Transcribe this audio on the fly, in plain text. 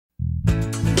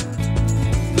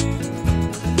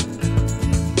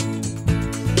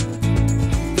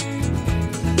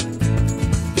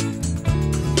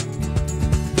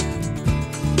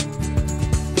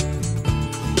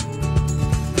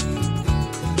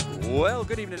Well,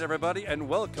 good evening, everybody, and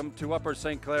welcome to Upper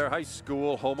St. Clair High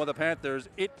School, home of the Panthers.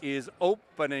 It is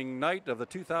opening night of the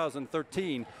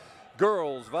 2013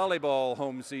 girls volleyball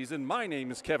home season. My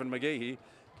name is Kevin McGahey.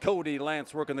 Cody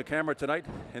Lance working the camera tonight,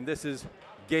 and this is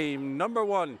game number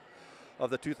 1 of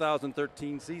the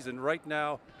 2013 season. Right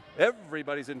now,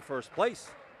 everybody's in first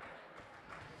place.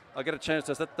 I'll get a chance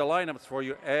to set the lineups for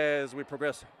you as we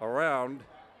progress around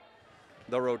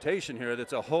the rotation here.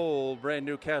 That's a whole brand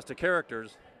new cast of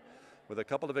characters, with a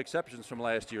couple of exceptions from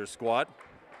last year's squad.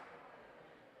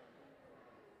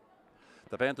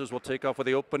 The Panthers will take off with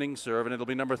the opening serve, and it'll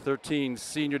be number 13,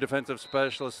 senior defensive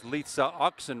specialist Lisa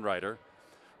Oxenreiter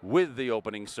with the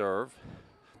opening serve.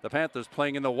 The Panthers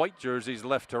playing in the white jerseys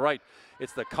left to right.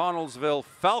 It's the Connellsville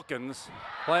Falcons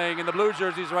playing in the blue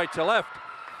jerseys right to left.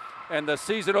 And the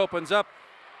season opens up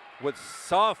with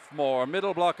sophomore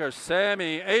middle blocker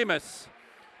Sammy Amos,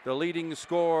 the leading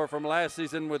scorer from last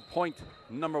season, with point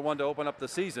number 1 to open up the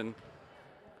season.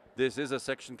 This is a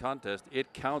section contest.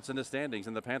 It counts in the standings,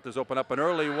 and the Panthers open up an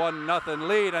early 1-0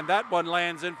 lead, and that one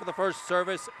lands in for the first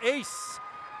service ace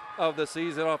of the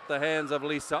season off the hands of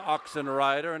Lisa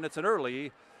Oxenreiter, and it's an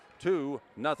early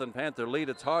 2-0 Panther lead.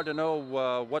 It's hard to know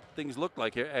what things look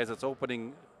like here as it's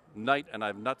opening night, and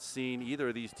I've not seen either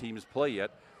of these teams play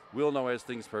yet. We'll know as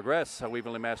things progress how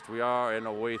evenly matched we are and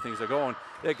the way things are going.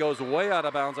 It goes way out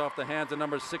of bounds off the hands of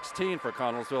number 16 for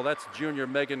Connellsville. That's junior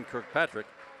Megan Kirkpatrick.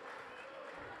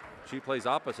 She plays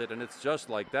opposite, and it's just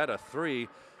like that, a 3-0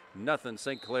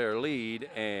 St. Clair lead,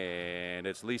 and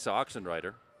it's Lisa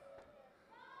Oxenreiter.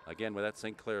 Again, with that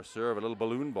St. Clair serve, a little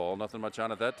balloon ball, nothing much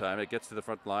on it that time. It gets to the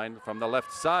front line from the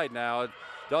left side now.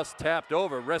 Just tapped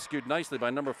over, rescued nicely by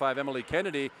number 5, Emily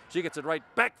Kennedy. She gets it right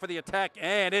back for the attack,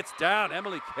 and it's down.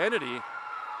 Emily Kennedy,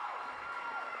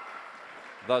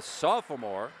 the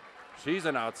sophomore, she's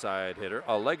an outside hitter,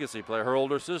 a legacy player. Her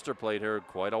older sister played here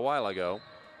quite a while ago.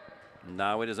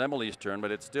 Now it is Emily's turn,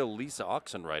 but it's still Lisa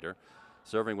Oxenreiter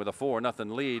serving with a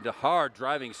 4-0 lead. A hard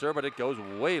driving serve, but it goes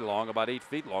way long, about 8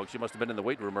 feet long. She must have been in the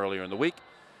weight room earlier in the week.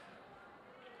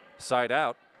 Side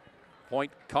out.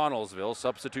 Point Connellsville.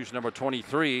 Substitution number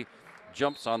 23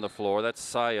 jumps on the floor. That's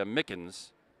Saya Mickens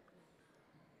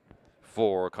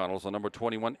for Connellsville. Number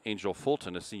 21, Angel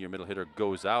Fulton, a senior middle hitter,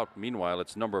 goes out. Meanwhile,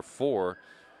 it's number 4,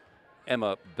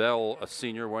 Emma Bell, a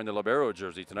senior, wearing the libero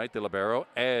jersey tonight. The libero,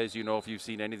 as you know if you've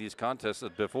seen any of these contests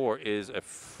before, is a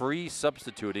free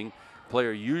substituting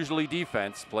player, usually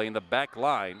defense, playing the back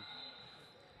line.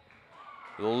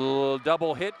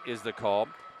 Double hit is the call.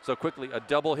 So quickly, a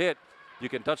double hit. You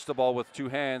can touch the ball with 2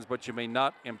 hands, but you may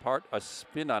not impart a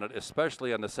spin on it,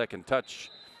 especially on the second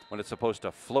touch when it's supposed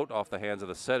to float off the hands of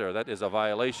the setter. That is a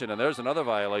violation, and there's another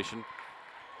violation.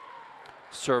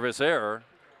 Service error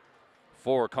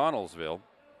for Connellsville.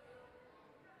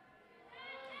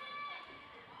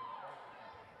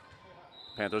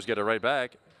 Panthers get it right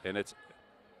back, and it's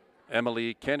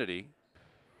Emily Kennedy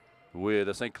with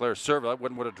a St. Clair serve. That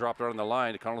one would have dropped her on the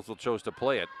line. Connellsville chose to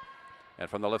play it. And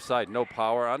from the left side, no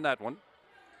power on that one.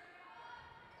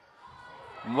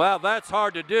 Well, that's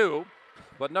hard to do,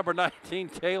 but number 19,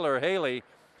 Taylor Haley,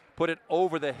 put it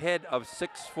over the head of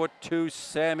 6'2"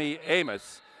 Sammy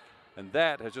Amos. And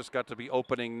that has just got to be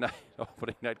opening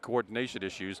night coordination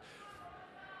issues.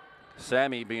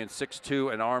 Sammy being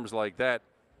 6'2" and arms like that,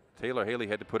 Taylor Haley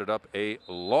had to put it up a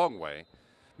long way.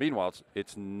 Meanwhile,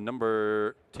 it's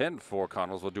number 10 for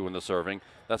Connellsville doing the serving.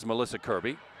 That's Melissa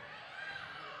Kirby.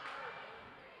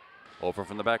 Over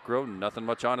from the back row, nothing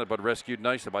much on it, but rescued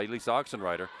nicely by Lisa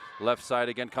Oxenreiter. Left side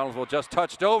again, Connellsville just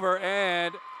touched over,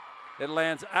 and it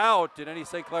lands out. Did any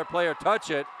St. Clair player touch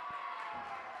it?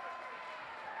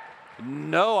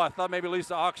 No, I thought maybe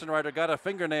Lisa Oxenreiter got a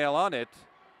fingernail on it.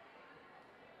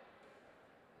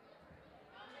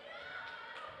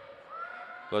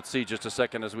 Let's see just a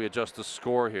second as we adjust the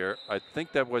score here. I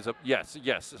think that was a, yes,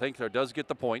 St. Clair does get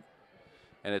the point.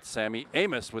 And it's Sammy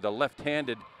Amos with a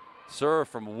left-handed serve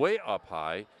from way up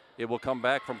high. It will come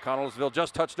back from Connellsville,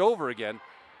 just touched over again.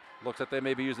 Looks like they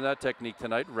may be using that technique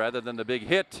tonight rather than the big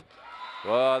hit.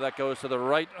 Well, that goes to the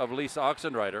right of Lisa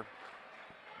Oxenreiter.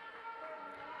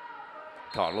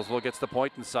 Connellsville gets the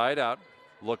point inside out.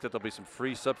 Looked at there'll be some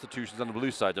free substitutions on the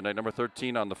blue side tonight. Number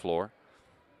 13 on the floor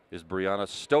is Brianna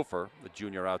Stouffer, the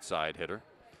junior outside hitter.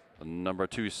 The number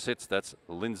 2 sits, that's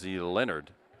Lindsay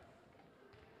Leonard.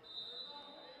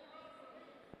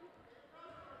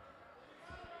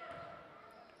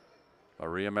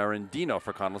 Maria Marandino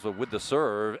for Connellsville with the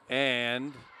serve,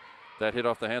 and that hit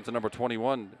off the hands of number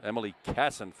 21, Emily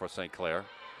Casson for St. Clair.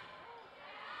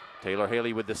 Taylor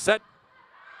Haley with the set.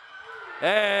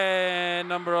 And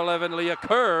number 11, Leah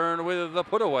Kern with the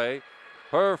put away.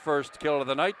 Her first kill of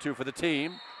the night, 2 for the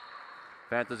team.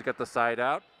 Panthers get the side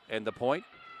out and the point.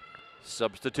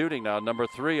 Substituting now, number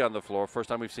 3 on the floor. First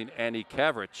time we've seen Annie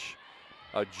Kavrich,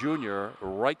 a junior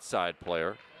right side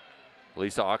player.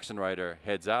 Lisa Oxenreiter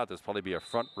heads out. There'll probably be a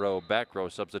front row, back row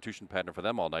substitution pattern for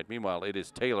them all night. Meanwhile, it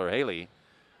is Taylor Haley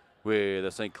with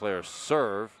a St. Clair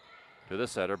serve to the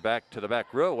setter, back to the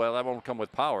back row. Well, that won't come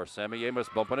with power. Sammy Amos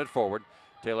bumping it forward.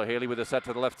 Taylor Haley with a set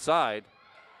to the left side.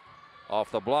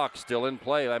 Off the block, still in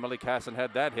play. Emily Casson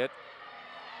had that hit.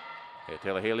 Okay,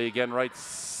 Taylor Haley again, right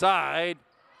side.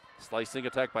 Slicing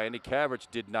attack by Annie Kavrich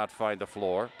did not find the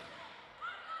floor.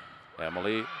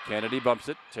 Emily Kennedy bumps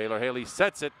it. Taylor Haley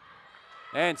sets it.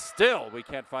 And still, we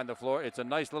can't find the floor. It's a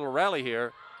nice little rally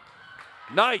here.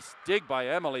 Nice dig by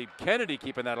Emily Kennedy,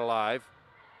 keeping that alive.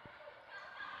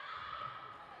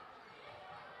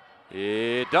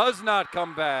 It does not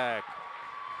come back.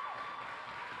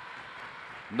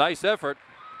 Nice effort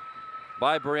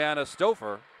by Brianna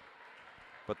Stouffer.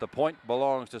 But the point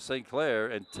belongs to St. Clair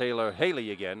and Taylor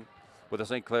Haley again with a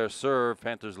St. Clair serve.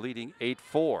 Panthers leading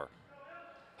 8-4.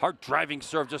 Hard driving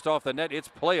serve just off the net. It's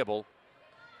playable.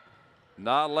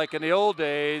 Not like in the old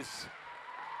days.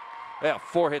 Yeah,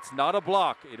 4 hits, not a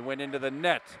block. It went into the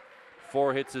net.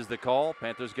 4 hits is the call.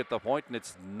 Panthers get the point, and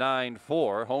it's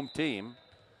 9-4. Home team.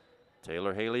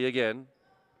 Taylor Haley again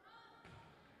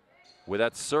with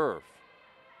that serve.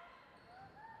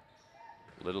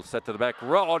 Little set to the back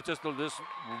row. Oh, just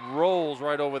rolls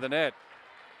right over the net.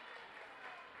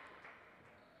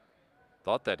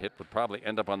 Thought that hit would probably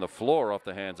end up on the floor off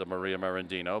the hands of Maria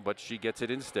Marandino, but she gets it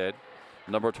instead.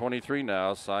 Number 23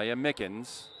 now, Saya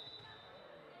Mickens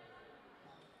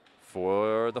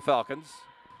for the Falcons.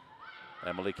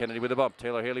 Emily Kennedy with a bump.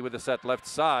 Taylor Haley with the set left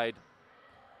side.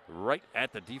 Right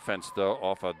at the defense, though,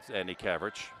 off of Annie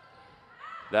Kavrich.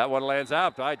 That one lands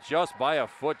out just by a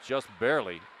foot, just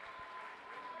barely.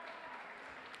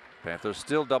 Panthers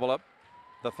still double up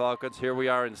the Falcons. Here we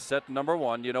are in set number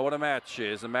 1. You know what a match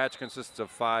is. A match consists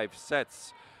of 5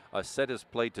 sets. A set is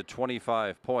played to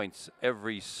 25 points.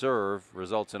 Every serve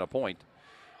results in a point.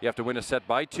 You have to win a set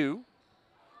by 2.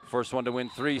 First one to win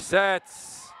 3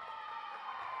 sets.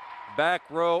 Back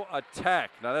row attack.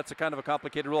 Now that's a kind of a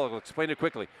complicated rule. I'll explain it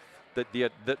quickly.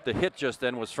 The hit just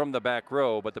then was from the back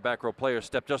row, but the back row player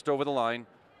stepped just over the line.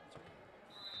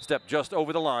 Stepped just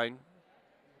over the line.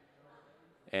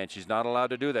 And she's not allowed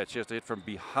to do that. She has to hit from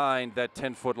behind that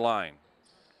 10-foot line.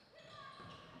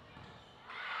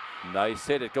 Nice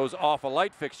hit. It goes off a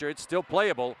light fixture. It's still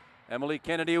playable. Emily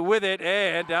Kennedy with it,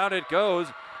 and down it goes.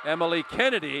 Emily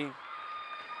Kennedy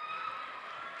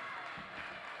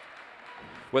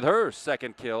with her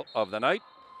second kill of the night.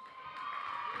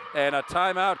 And a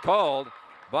timeout called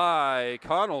by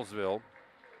Connellsville.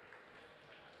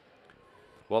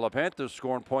 Well, the Panthers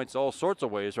scoring points all sorts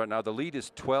of ways right now. The lead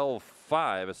is 12-5.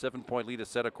 A 7-point lead, a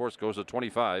set, of course, goes to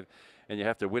 25, and you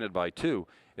have to win it by 2.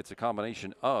 It's a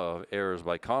combination of errors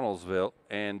by Connellsville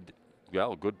and,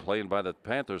 well, good playing by the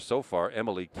Panthers so far.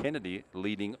 Emily Kennedy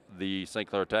leading the St.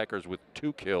 Clair attackers with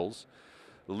 2 kills.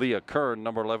 Leah Kern,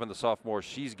 number 11, the sophomore,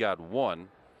 she's got 1.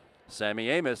 Sammy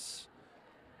Amos,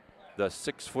 the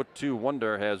 6'2"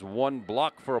 wonder, has 1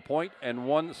 block for a point and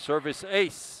 1 service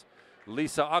ace.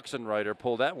 Lisa Oxenreiter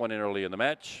pulled that one in early in the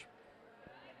match.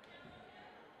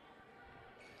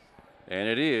 And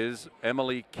it is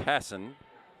Emily Casson,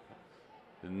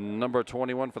 number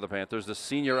 21 for the Panthers, the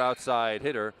senior outside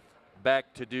hitter,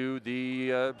 back to do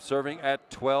the serving at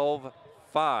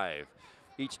 12-5.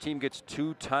 Each team gets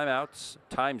 2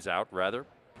 times out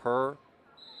per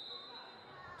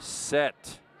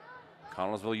set.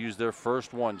 Connellsville used their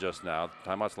first one just now.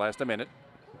 Timeouts last a minute.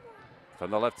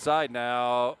 From the left side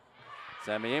now,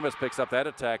 Sammy Amos picks up that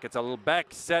attack. It's a little back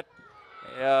set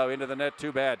into the net.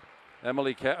 Too bad.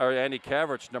 Annie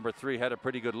Kavrich, number 3, had a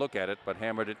pretty good look at it, but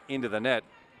hammered it into the net.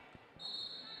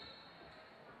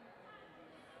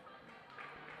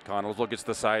 Connellsville gets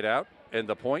the side out and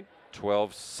the point.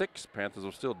 12-6. Panthers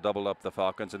will still double up the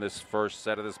Falcons in this first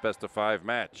set of this best-of-5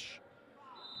 match.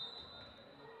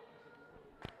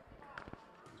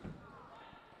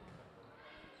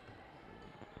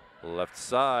 Left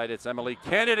side, it's Emily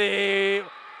Kennedy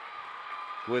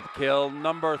with kill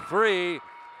number 3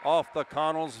 off the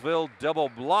Connellsville double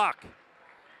block.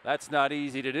 That's not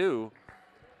easy to do,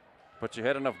 but you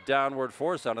had enough downward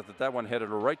force on it that one headed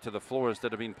right to the floor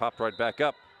instead of being popped right back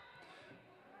up.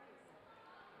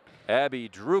 Abby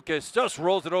Drukas just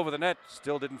rolls it over the net.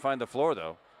 Still didn't find the floor,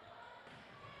 though.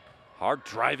 Hard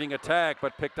driving attack,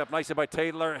 but picked up nicely by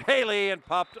Taylor Haley and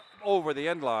popped over the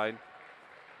end line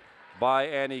by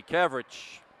Annie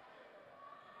Kavrich.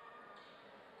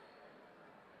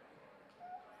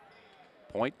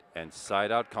 Point and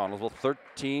side out Connellsville,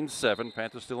 13-7.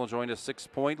 Panthers still enjoying a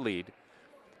 6-point lead.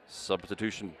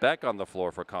 Substitution back on the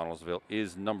floor for Connellsville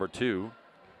is number 2,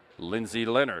 Lindsay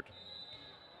Leonard.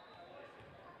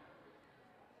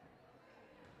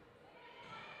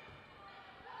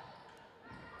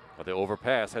 But the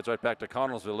overpass heads right back to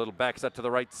Connellsville. A little back set to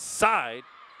the right side.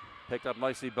 Picked up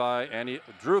nicely by Annie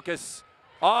Drukas.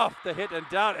 Off the hit and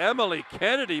down. Emily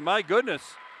Kennedy, my goodness.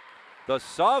 The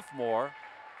sophomore.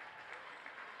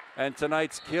 And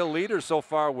tonight's kill leader so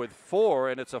far with 4,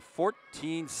 and it's a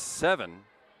 14-7.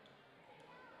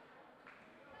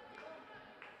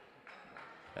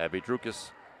 Abby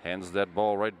Drukas hands that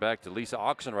ball right back to Lisa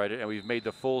Oxenreiter, and we've made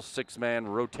the full 6-man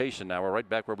rotation now. We're right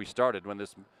back where we started when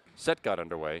this set got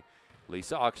underway.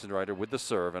 Lisa Oxenreiter with the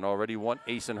serve, and already one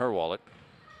ace in her wallet.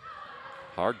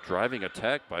 Hard driving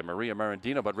attack by Maria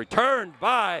Marandino, but returned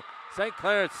by St.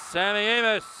 Clair's Sammy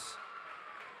Amos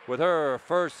with her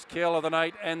first kill of the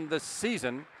night and the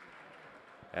season.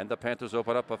 And the Panthers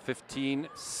open up a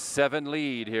 15-7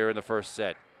 lead here in the first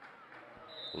set.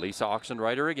 Lisa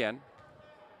Oxenreiter again.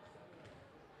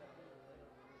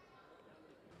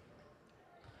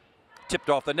 Tipped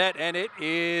off the net, and it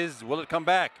is, will it come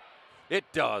back? It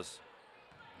does.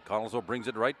 Connellsville brings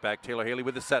it right back. Taylor Haley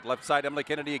with the set. Left side, Emily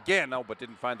Kennedy again. No, but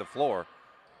didn't find the floor.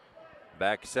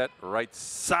 Back set, right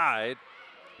side.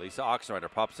 Lisa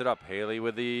Oxenreiter pops it up. Haley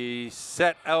with the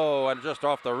set. Oh, and just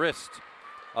off the wrist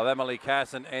of Emily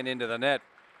Casson and into the net.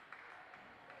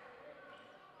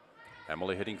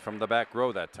 Emily hitting from the back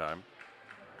row that time.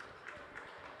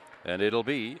 And it'll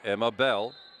be Emma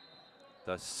Bell,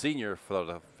 the senior for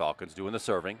the Falcons, doing the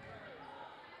serving.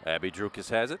 Abby Drukas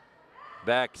has it.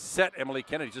 Back set, Emily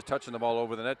Kennedy just touching the ball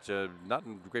over the net. Not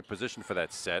in great position for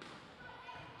that set.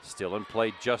 Still in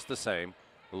play just the same.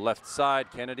 Left side,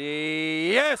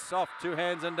 Kennedy, yes, off 2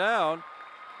 hands and down.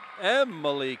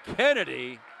 Emily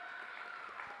Kennedy.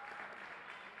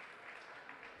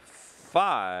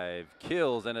 5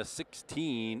 kills and a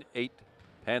 16-8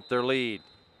 Panther lead.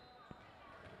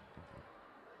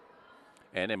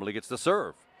 And Emily gets the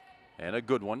serve. And a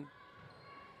good one.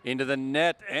 Into the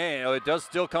net, and it does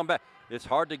still come back. It's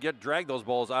hard to drag those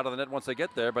balls out of the net once they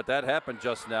get there, but that happened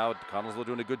just now. Connellsville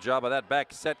doing a good job of that.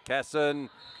 Back set, Casson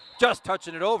just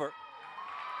touching it over.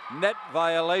 Net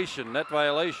violation, net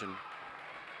violation.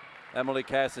 Emily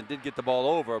Casson did get the ball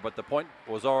over, but the point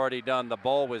was already done. The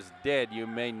ball was dead. You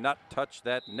may not touch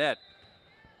that net.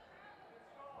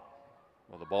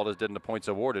 Well, the ball is dead and the points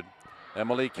awarded.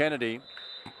 Emily Kennedy,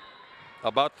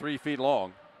 about 3 feet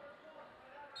long.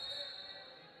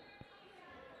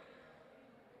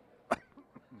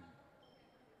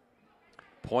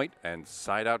 Point and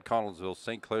side out Connellsville.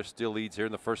 St. Clair still leads here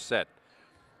in the first set.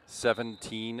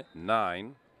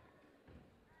 17-9.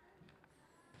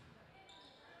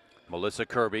 Melissa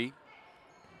Kirby.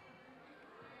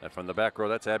 And from the back row,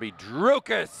 that's Abby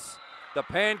Drukas. The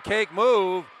pancake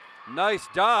move. Nice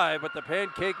dive, but the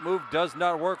pancake move does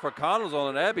not work for Connellsville.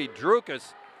 And Abby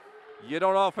Drukas, you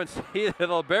don't often see the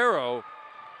libero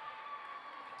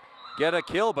get a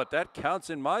kill, but that counts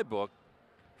in my book.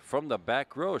 From the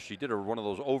back row, she did one of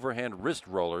those overhand wrist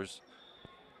rollers.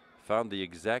 Found the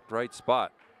exact right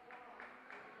spot.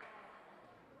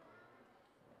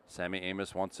 Sammy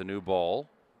Amos wants a new ball.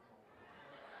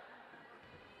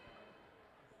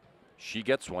 She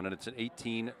gets one, and it's an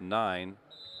 18-9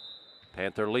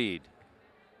 Panther lead.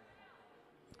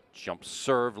 Jump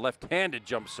serve, left-handed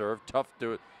jump serve.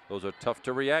 Those are tough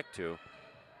to react to.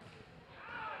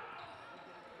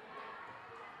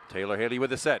 Taylor Haley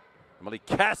with the set. Emily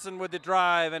Casson with the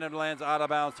drive, and it lands out of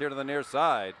bounds here to the near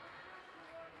side.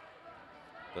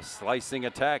 The slicing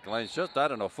attack lands just, I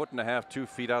don't know, 1.5 to 2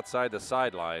 feet outside the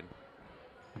sideline.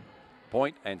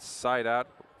 Point and side out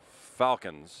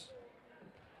Falcons.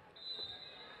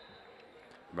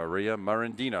 Maria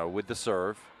Marandino with the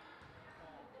serve.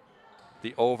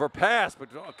 The overpass,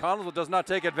 but Connellsville does not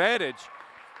take advantage.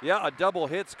 Yeah, a double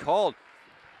hit's called.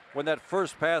 When that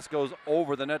first pass goes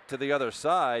over the net to the other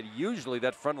side, usually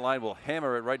that front line will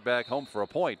hammer it right back home for a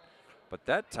point. But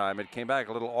that time it came back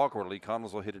a little awkwardly.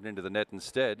 Connellsville hit it into the net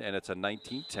instead, and it's a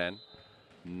 19-10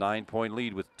 9-point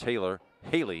lead with Taylor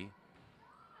Haley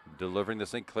delivering the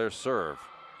St. Clair serve.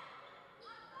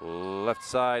 Left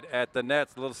side at the net,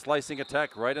 a little slicing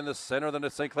attack right in the center of the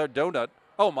St. Clair donut.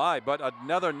 Oh my, but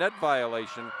another net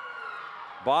violation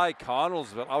by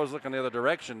Connellsville. I was looking the other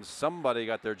direction. Somebody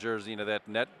got their jersey into that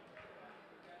net.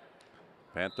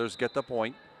 Panthers get the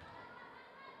point.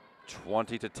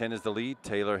 20-10 is the lead.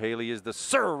 Taylor Haley is the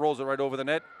serve, rolls it right over the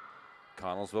net.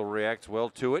 Connellsville reacts well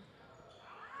to it.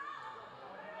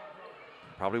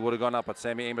 Probably would have gone up, but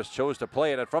Sammy Amos chose to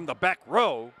play it. And from the back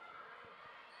row,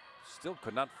 still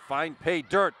could not find pay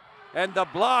dirt. And the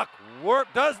block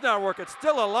does not work. It's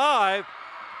still alive.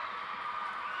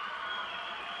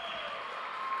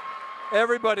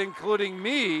 Everybody, including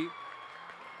me,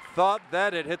 thought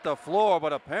that it hit the floor,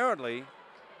 but apparently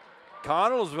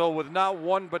Connellsville, with not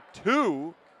one but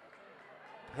two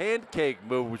pancake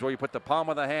moves where you put the palm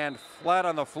of the hand flat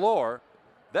on the floor,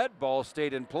 that ball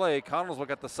stayed in play. Connellsville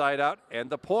got the side out and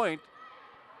the point,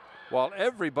 while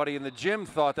everybody in the gym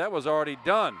thought that was already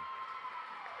done.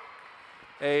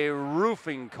 A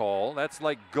roofing call. That's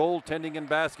like goaltending in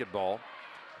basketball.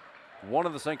 One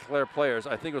of the St. Clair players,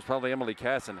 I think it was probably Emily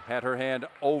Casson, had her hand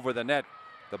over the net.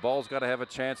 The ball's got to have a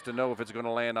chance to know if it's going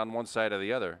to land on one side or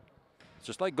the other. It's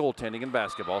just like goaltending in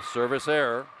basketball. Service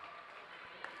error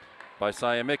by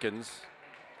Sia Mickens.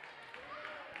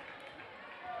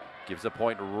 Gives a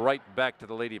point right back to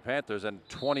the Lady Panthers, and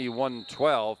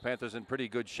 21-12. Panthers in pretty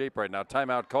good shape right now.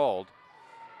 Timeout called.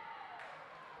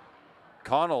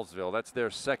 Connellsville, that's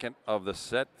their second of the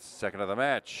set, second of the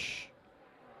match.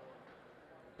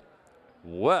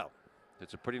 Well,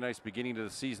 it's a pretty nice beginning to the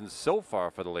season so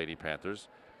far for the Lady Panthers.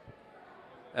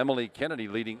 Emily Kennedy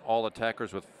leading all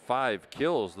attackers with 5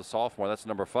 kills, the sophomore, that's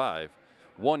number 5.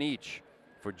 1 each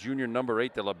for junior number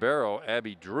 8, the libero,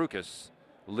 Abby Drukas.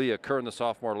 Leah Kern, the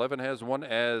sophomore, 11 has 1,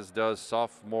 as does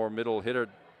sophomore middle hitter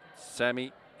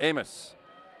Sammy Amos.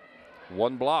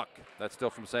 1 block. That's still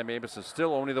from Sammy Amos, and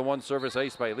still only the 1 service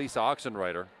ace by Lisa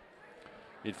Oxenreiter.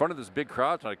 In front of this big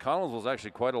crowd tonight, Connellsville's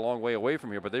actually quite a long way away from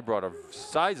here, but they brought a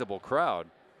sizable crowd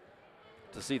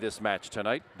to see this match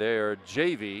tonight. Their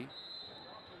JV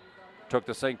took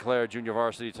the St. Clair Junior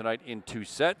Varsity tonight in 2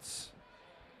 sets.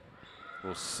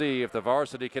 We'll see if the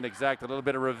varsity can exact a little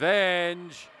bit of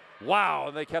revenge. Wow,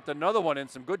 and they kept another one in.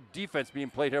 Some good defense being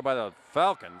played here by the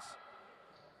Falcons.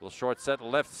 Little short set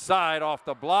left side off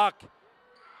the block.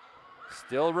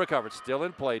 Still recovered, still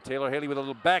in play. Taylor Haley with a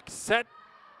little back set.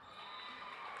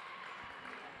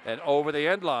 And over the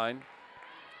end line.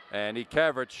 Annie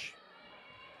Kavrich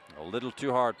a little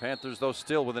too hard. Panthers, though,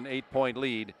 still with an 8-point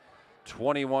lead,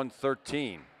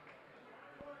 21-13.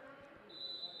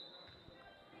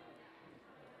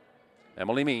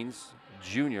 Emily Means,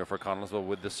 junior for Connellsville,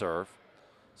 with the serve.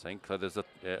 St. Clair, there's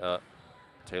a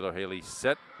Taylor Haley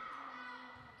set.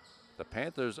 The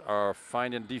Panthers are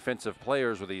finding defensive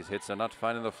players with these hits and not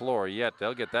finding the floor yet.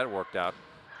 They'll get that worked out.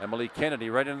 Emily Kennedy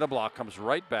right into the block, comes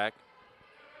right back.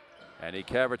 Annie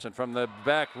Kavrich, and from the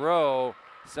back row,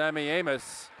 Sammy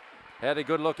Amos had a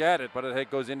good look at it, but it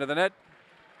goes into the net.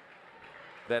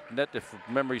 That net, if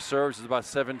memory serves, is about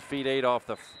 7 feet 8 off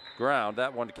the ground.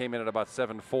 That one came in at about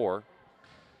 7'4".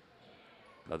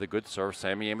 Another good serve.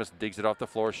 Sammy Amos digs it off the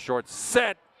floor. Short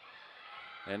set.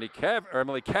 Emily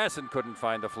Casson couldn't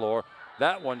find the floor.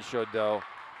 That one should, though.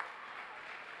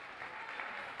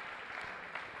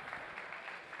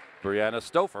 Brianna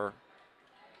Stouffer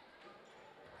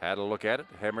had a look at it,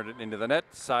 hammered it into the net,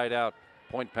 side out,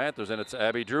 point Panthers, and it's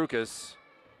Abby Drukas.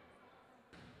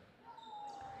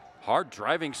 Hard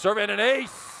driving serve and an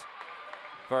ace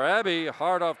for Abby,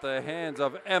 hard off the hands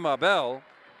of Emma Bell.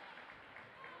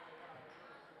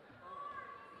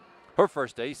 Her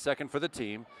first ace, second for the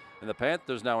team, and the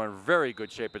Panthers now in very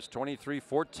good shape. It's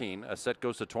 23-14. A set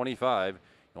goes to 25.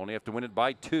 You only have to win it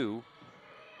by 2.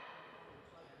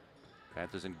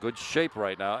 Panthers in good shape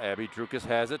right now. Abby Drukas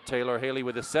has it. Taylor Haley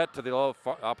with a set to the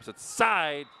opposite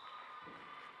side.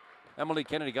 Emily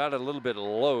Kennedy got it a little bit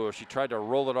low. She tried to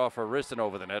roll it off her wrist and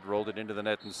over the net, rolled it into the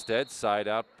net instead. Side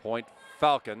out, point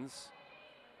Falcons.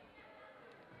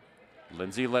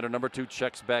 Lindsay Leonard, number 2,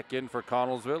 checks back in for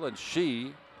Connellsville, and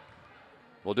she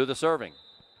will do the serving.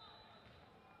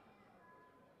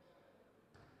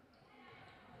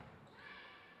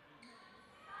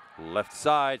 Left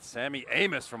side, Sammy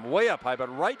Amos from way up high, but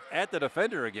right at the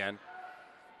defender again.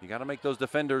 You got to make those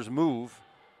defenders move.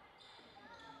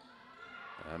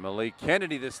 Emily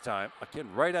Kennedy this time, again,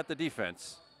 right at the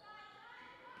defense.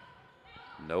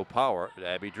 No power.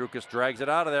 Abby Drukas drags it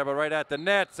out of there, but right at the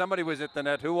net. Somebody was at the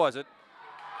net. Who was it?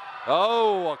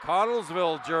 Oh, a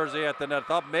Connellsville jersey at the net.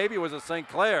 Thought maybe it was a St.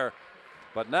 Clair.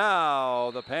 But now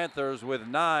the Panthers with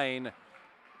 9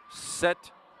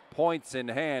 set points in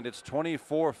hand. It's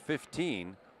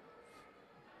 24-15.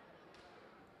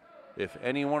 If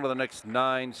any one of the next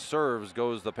 9 serves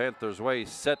goes the Panthers' way,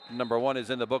 set number 1 is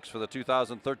in the books for the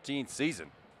 2013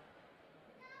 season.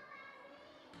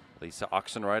 Lisa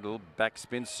Oxenreiter, a little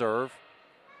backspin serve.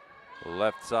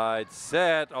 Left side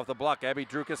set off the block. Abby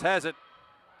Drukas has it.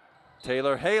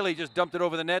 Taylor Haley just dumped it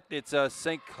over the net. It's a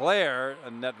St. Clair, a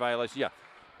net violation. Yeah,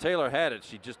 Taylor had it.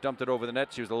 She just dumped it over the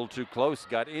net. She was a little too close,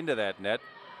 got into that net.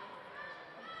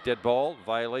 Dead ball,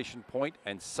 violation point,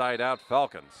 and side out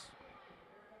Falcons.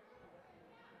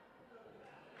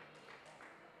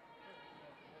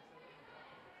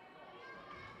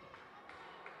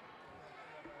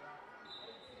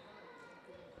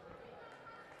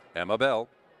 Emma Bell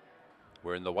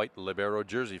wearing the white libero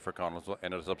jersey for Connellsville,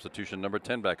 and a substitution number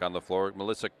 10 back on the floor,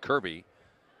 Melissa Kirby.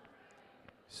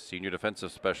 Senior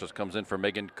defensive specialist comes in for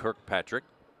Megan Kirkpatrick.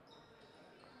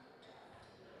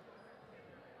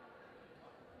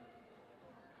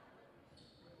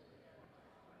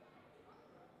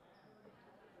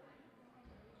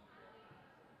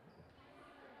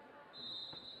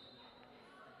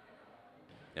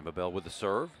 Emma Bell with the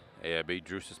serve. A.I.B.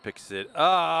 Drusus picks it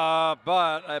up,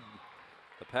 but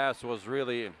the pass was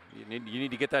really, you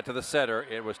need to get that to the setter.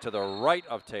 It was to the right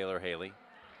of Taylor Haley.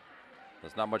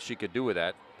 There's not much she could do with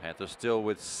that. Panthers still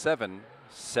with 7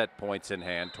 set points in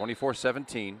hand,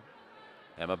 24-17.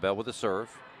 Emma Bell with the serve.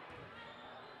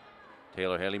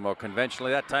 Taylor Haley more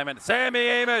conventionally that time, and Sammy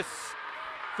Amos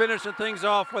finishing things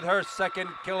off with her second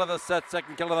kill of the set,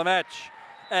 second kill of the match.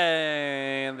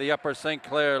 And the Upper St.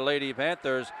 Clair Lady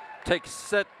Panthers take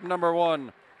set number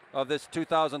 1 of this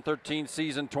 2013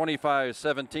 season,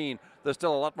 25-17. There's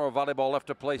still a lot more volleyball left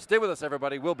to play. Stay with us,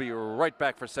 everybody. We'll be right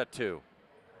back for set 2.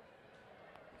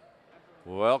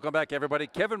 Welcome back, everybody.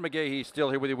 Kevin McGahee still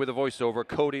here with you with a voiceover.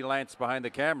 Cody Lance behind the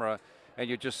camera. And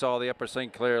you just saw the Upper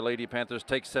St. Clair Lady Panthers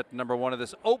take set number 1 of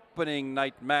this opening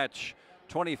night match,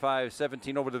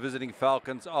 25-17 over the visiting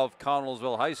Falcons of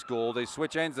Connellsville High School. They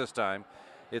switch ends this time.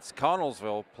 It's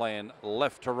Connellsville playing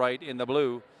left to right in the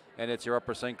blue, and it's your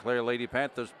Upper St. Clair Lady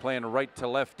Panthers playing right to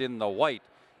left in the white.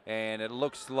 And it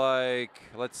looks like,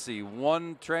 let's see,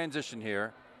 one transition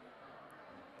here.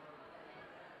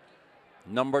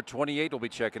 Number 28 will be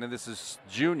checking in. This is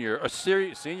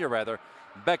senior rather,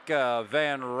 Becca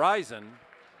Van Ryzen.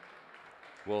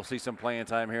 We'll see some playing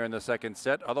time here in the second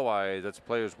set. Otherwise, it's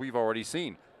players we've already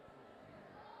seen.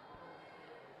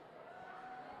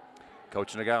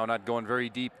 Coach Nagao not going very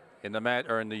deep in the mat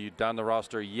or down the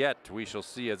roster yet. We shall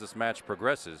see as this match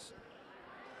progresses.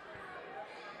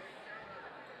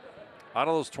 Out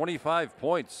of those 25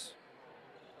 points,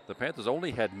 the Panthers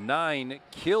only had 9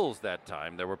 kills that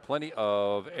time. There were plenty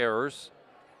of errors,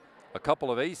 a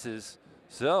couple of aces,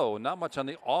 so not much on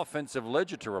the offensive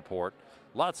ledger to report.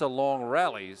 Lots of long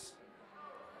rallies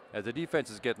as the defense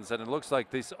is getting set. It looks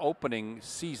like this opening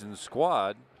season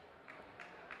squad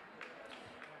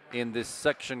in this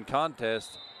section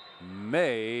contest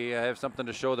may have something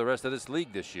to show the rest of this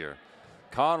league this year.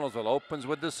 Connellsville opens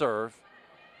with the serve.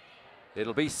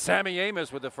 It'll be Sammy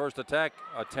Amos with the first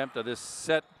attempt of this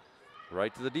set.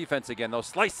 Right to the defense again, though.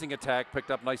 Slicing attack picked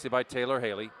up nicely by Taylor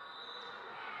Haley.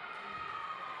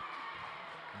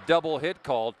 Double hit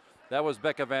called. That was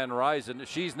Becca Van Ryzen.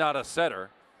 She's not a setter,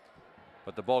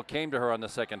 but the ball came to her on the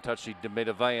second touch. She made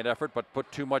a valiant effort, but put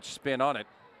too much spin on it,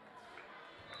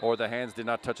 or the hands did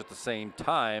not touch at the same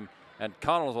time. And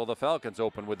Connellsville, the Falcons,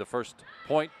 open with the first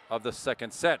point of the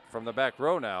second set from the back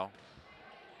row now.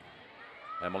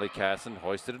 Emily Casson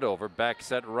hoisted it over. Back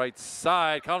set right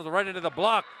side. Connellsville right into the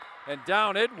block. And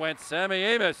down it went Sammy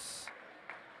Amos.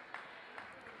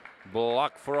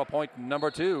 Block for a point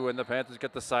number 2. And the Panthers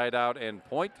get the side out and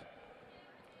point.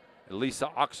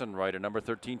 Lisa Oxenreiter, number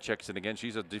 13, checks in again.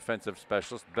 She's a defensive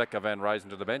specialist. Becca Van Ryzen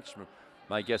to the bench.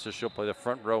 My guess is she'll play the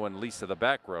front row and Lisa the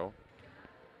back row.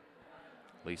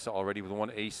 Lisa already with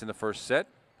 1 ace in the first set.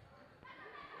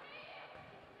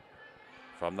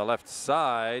 From the left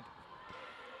side,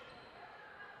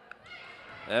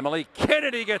 Emily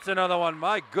Kennedy gets another one.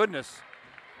 My goodness.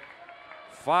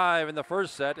 5 in the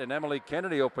first set, and Emily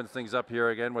Kennedy opens things up here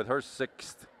again with her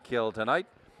 6th kill tonight.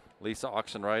 Lisa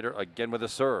Oxenreiter again with a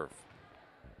serve.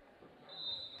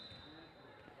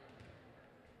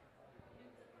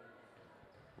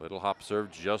 Little hop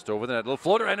serve just over the net. Little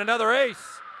floater and another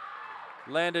ace.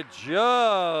 Landed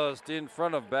just in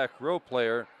front of back row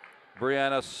player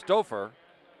Brianna Stouffer.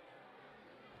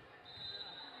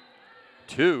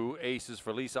 2 aces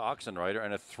for Lisa Oxenreiter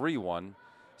and a 3-1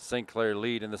 St. Clair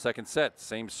lead in the second set.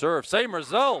 Same serve, same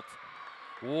result.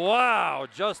 Wow,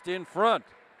 just in front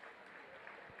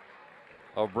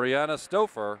of Brianna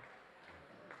Stouffer.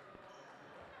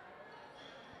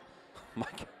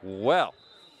 Well,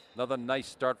 another nice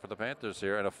start for the Panthers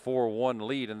here and a 4-1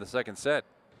 lead in the second set.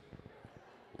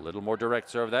 A little more direct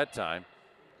serve that time.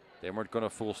 They weren't going to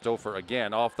fool Stouffer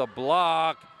again. Off the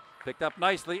block, picked up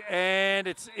nicely, and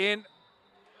it's in.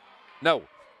 No,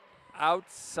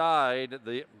 outside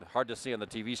the, hard to see on the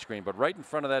TV screen, but right in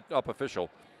front of that up official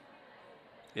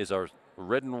is our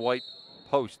red and white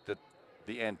post,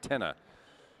 the antenna.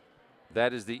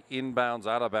 That is the inbounds,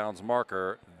 out of bounds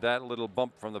marker. That little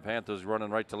bump from the Panthers running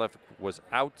right to left was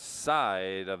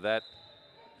outside of that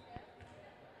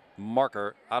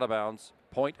marker, out of bounds,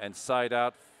 point and side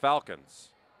out, Falcons.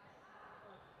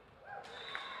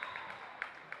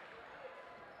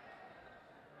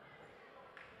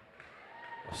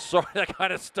 Sorry, that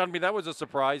kind of stunned me. That was a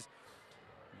surprise.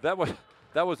 That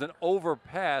was an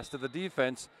overpass to the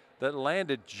defense that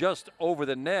landed just over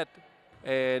the net,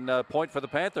 and a point for the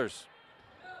Panthers.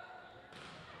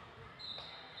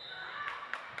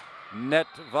 Net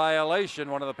violation.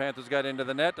 One of the Panthers got into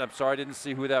the net. I'm sorry, I didn't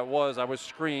see who that was. I was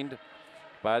screened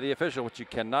by the official, which you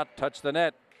cannot touch the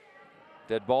net.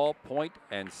 Dead ball, point,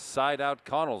 and side out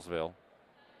Connellsville,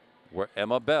 where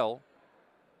Emma Bell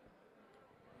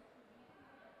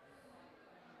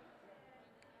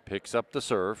picks up the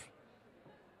serve.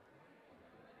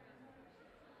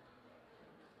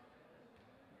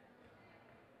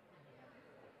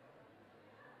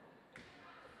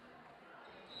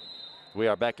 We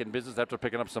are back in business after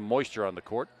picking up some moisture on the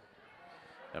court.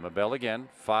 Emma Bell again.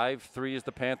 5-3 is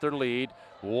the Panther lead.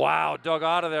 Wow, dug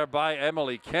out of there by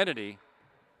Emily Kennedy.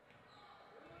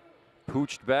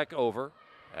 Pooched back over.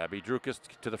 Abby Drukas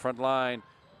to the front line.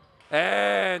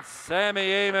 And Sammy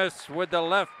Amos with the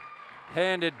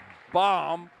left-handed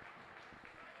bomb.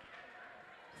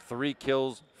 3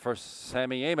 kills for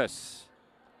Sammy Amos.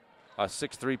 A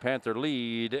 6-3 Panther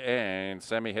lead, and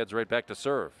Sammy heads right back to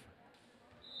serve.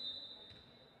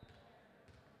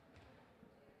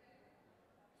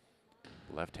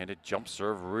 Left-handed jump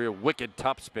serve, real wicked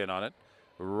topspin on it.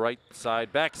 Right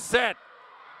side back set.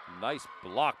 Nice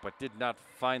block, but did not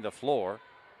find the floor.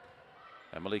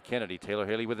 Emily Kennedy, Taylor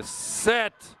Haley with a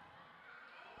set.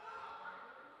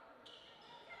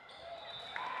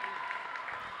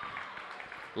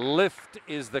 Lift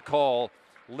is the call.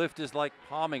 Lift is like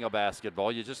palming a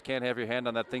basketball. You just can't have your hand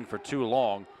on that thing for too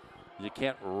long. You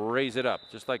can't raise it up,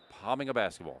 just like palming a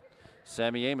basketball.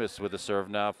 Sammy Amos with the serve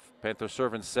now. Panther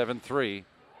serving 7-3.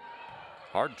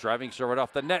 Hard driving serve right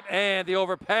off the net, and the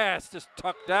overpass just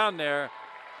tucked down there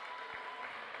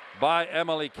by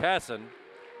Emily Casson.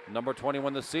 Number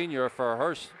 21, the senior,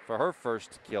 for her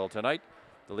first kill tonight.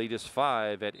 The lead is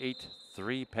 5 at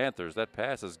 8-3 Panthers. That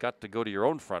pass has got to go to your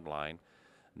own front line,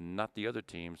 not the other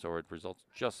team's, or it results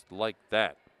just like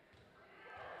that.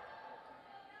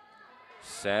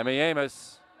 Sammy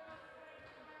Amos.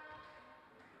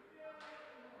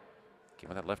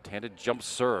 With that left-handed jump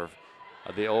serve.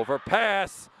 The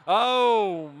overpass.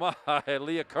 Oh my,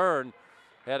 Leah Kern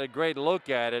had a great look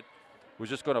at it. Was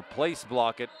just going to place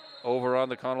block it over on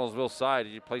the Connellsville side.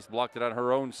 She place blocked it on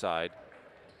her own side.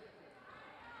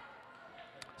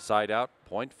 Side out,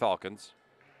 point Falcons.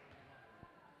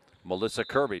 Melissa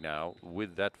Kirby now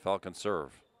with that Falcon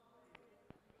serve.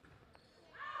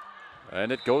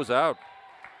 And it goes out.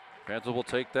 Panthers will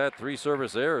take that. 3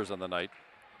 service errors on the night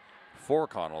for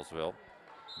Connellsville.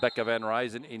 Becca Van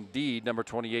Ryzen, indeed, number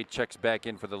 28, checks back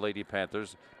in for the Lady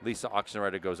Panthers. Lisa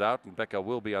Oxenrider goes out, and Becca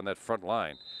will be on that front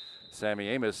line. Sammy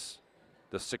Amos,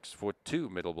 the 6'2"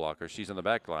 middle blocker, she's in the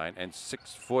back line, and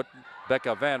 6'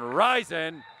 Becca Van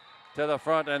Ryzen to the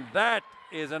front, and that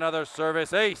is another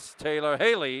service ace. Taylor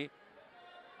Haley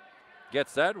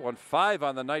gets that one. 5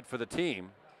 on the night for the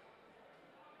team.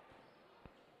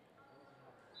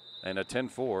 And a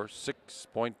 10-4,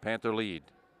 6-point Panther lead.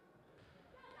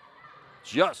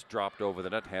 Just dropped over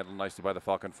the net, handled nicely by the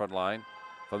Falcon front line.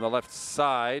 From the left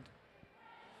side,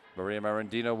 Maria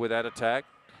Marandino with that attack.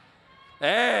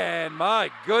 And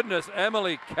my goodness,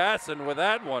 Emily Casson with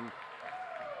that one.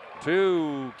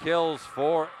 2 kills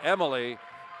for Emily.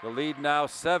 The lead now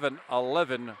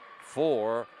 7-11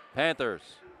 for Panthers.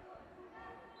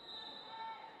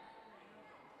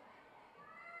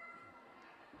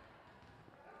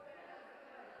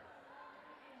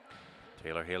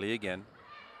 Taylor Haley again.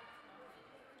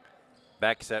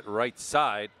 Back set right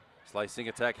side. Slicing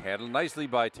attack handled nicely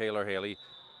by Taylor Haley.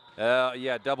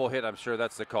 Yeah, double hit. I'm sure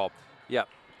that's the call. Yeah,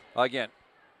 again,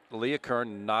 Leah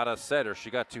Kern, not a setter. She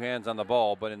got 2 hands on the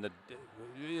ball, but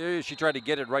she tried to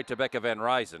get it right to Becca Van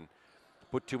Ryzen.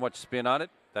 Put too much spin on it.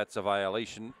 That's a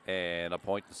violation and a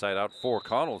point inside out for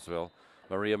Connellsville.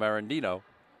 Maria Marandino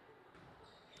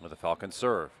with a Falcon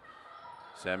serve.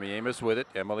 Sammy Amos with it.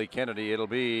 Emily Kennedy. It'll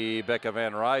be Becca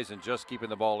Van Ryzen just keeping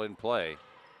the ball in play.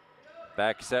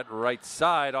 Back set right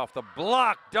side off the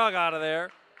block. Dug out of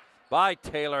there by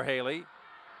Taylor Haley.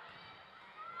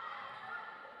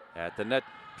 At the net,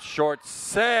 short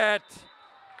set.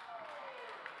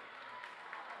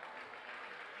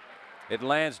 It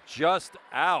lands just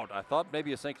out. I thought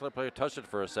maybe a St. Clair player touched it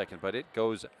for a second, but it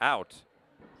goes out.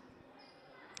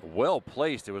 Well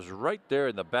placed. It was right there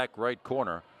in the back right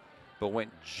corner, but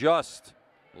went just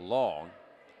long.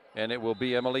 And it will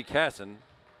be Emily Casson,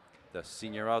 the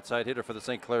senior outside hitter for the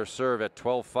St. Clair serve at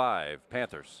 12-5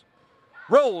 Panthers.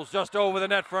 Rolls just over the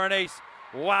net for an ace.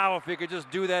 Wow, if you could just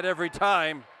do that every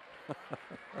time.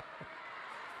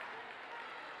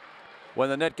 When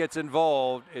the net gets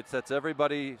involved, it sets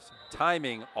everybody's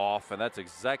timing off, and that's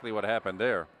exactly what happened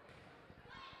there.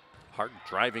 Hard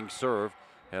driving serve,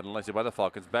 and nicely by the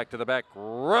Falcons. Back to the back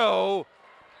row,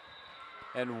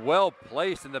 and well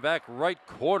placed in the back right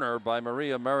corner by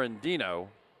Maria Marandino.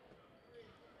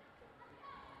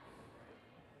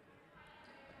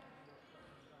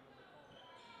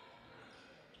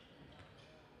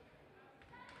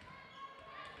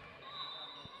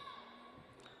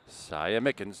 Saya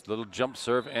Mickens, little jump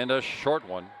serve and a short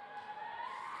one.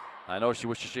 I know she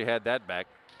wishes she had that back.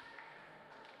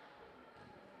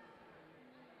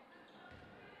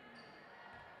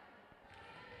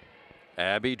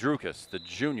 Abby Drukas, the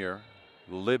junior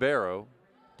libero,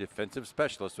 defensive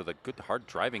specialist with a good hard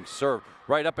driving serve.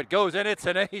 Right up it goes, and it's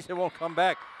an ace. It won't come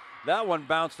back. That one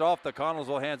bounced off the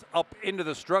Connellsville hands up into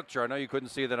the structure. I know you couldn't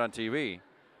see that on TV.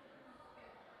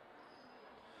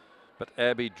 But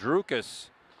Abby Drukas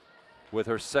with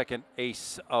her second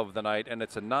ace of the night, and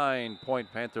it's a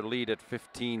 9-point Panther lead at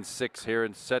 15-6 here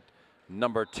in set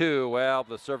number 2. Well,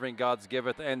 the serving gods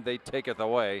giveth and they taketh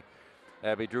away.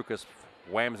 Abby Drukas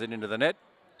whams it into the net.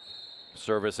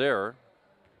 Service error.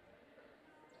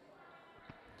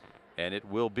 And it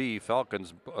will be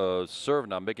Falcons serve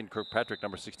now. Megan Kirkpatrick,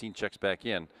 number 16, checks back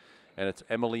in. And it's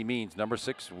Emily Means, number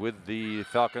 6, with the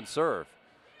Falcon serve.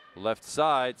 Left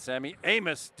side, Sammy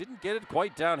Amos didn't get it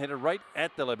quite down, hit it right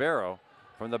at the libero.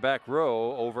 From the back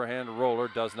row, overhand roller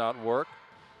does not work.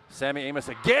 Sammy Amos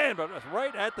again, but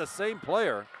right at the same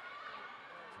player.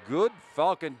 Good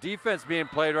Falcon defense being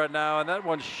played right now, and that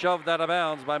one shoved out of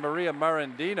bounds by Maria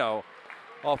Marandino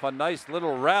off a nice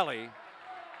little rally.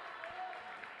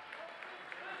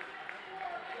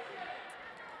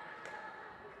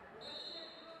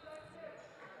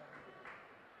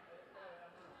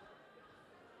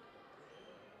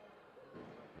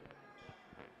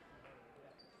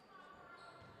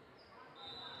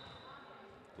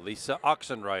 Lisa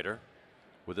Oxenreiter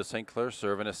with a St. Clair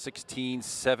serve and a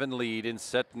 16-7 lead in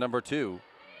set number 2.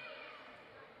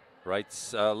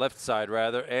 Left side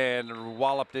rather, and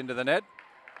walloped into the net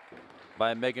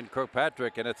by Megan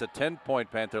Kirkpatrick, and it's a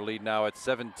 10-point Panther lead now at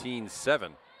 17-7.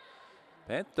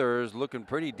 Panthers looking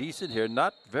pretty decent here.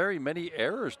 Not very many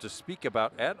errors to speak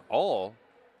about at all.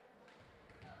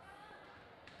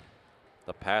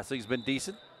 The passing's been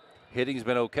decent, hitting's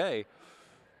been okay,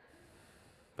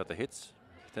 but the hits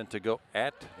tend to go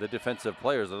at the defensive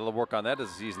players. They'll work on that as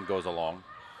the season goes along.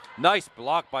 Nice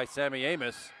block by Sammy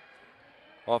Amos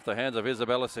off the hands of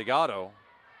Isabella Segato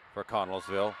for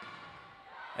Connellsville.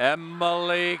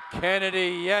 Emily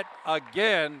Kennedy yet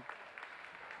again.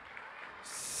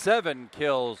 7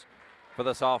 kills for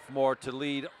the sophomore to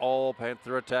lead all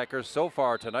Panther attackers so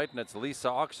far tonight, and it's Lisa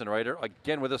Oxenreiter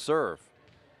again with a serve.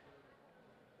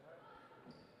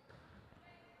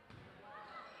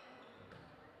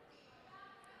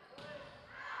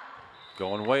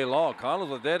 Going way long.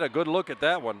 Connellsville did a good look at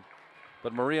that one,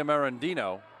 but Maria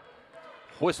Marandino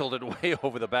whistled it way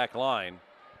over the back line.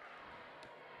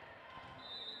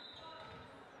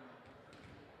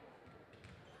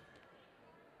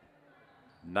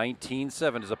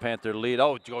 (19-7) is a Panther lead.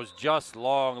 Oh, it goes just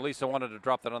long. Lisa wanted to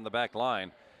drop that on the back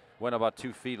line. Went about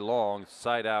 2 feet long.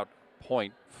 Side out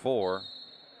point for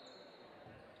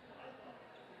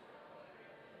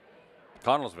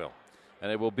Connellsville.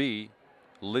 And it will be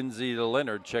Lindsay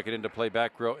Leonard checking into play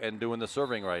back row and doing the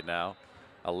serving right now.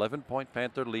 11-point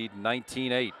Panther lead,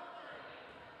 19-8.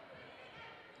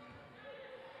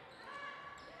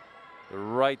 The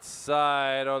right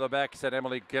side, the back said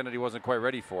Emily Kennedy wasn't quite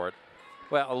ready for it.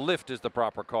 Well, a lift is the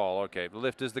proper call. Okay,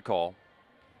 lift is the call,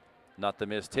 not the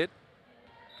missed hit.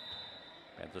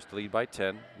 Panthers to lead by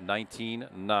 10,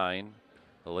 19-9.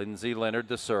 Lindsay Leonard,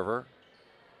 the server.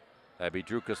 Abby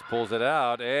Drukas pulls it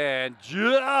out and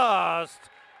just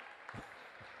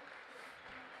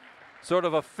sort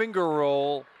of a finger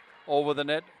roll over the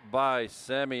net by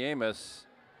Sammy Amos.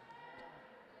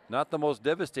 Not the most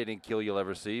devastating kill you'll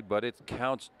ever see, but it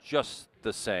counts just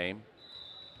the same.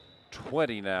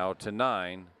 20 now to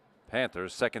 9.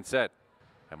 Panthers second set.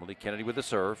 Emily Kennedy with the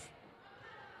serve.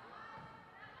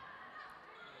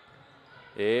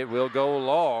 It will go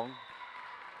long.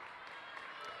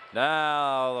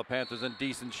 Now the Panthers in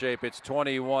decent shape. It's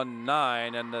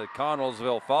 21-9, and the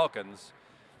Connellsville Falcons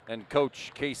and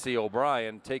Coach Casey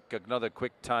O'Brien take another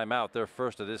quick timeout. Their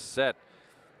first of this set.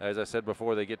 As I said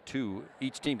before, they get 2.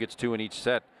 Each team gets 2 in each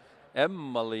set.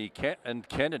 Emily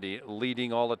Kennedy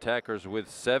leading all attackers with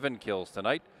 7 kills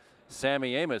tonight.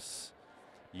 Sammy Amos,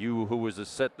 who was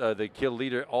the kill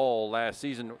leader all last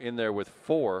season, in there with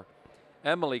 4.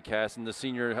 Emily Casson, the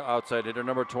senior outside hitter,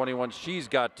 number 21, she's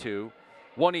got 2.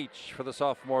 One each for the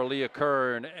sophomore Leah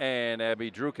Kern and Abby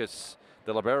Drukas.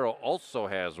 The libero also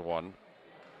has one.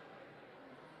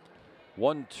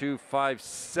 1, 2, 5,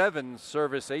 7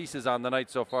 service aces on the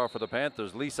night so far for the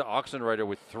Panthers. Lisa Oxenreiter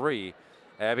with 3.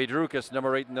 Abby Drukas,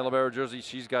 number 8 in the libero jersey,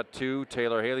 she's got 2.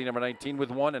 Taylor Haley, number 19, with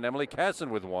 1, and Emily Casson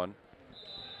with 1.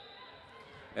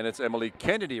 And it's Emily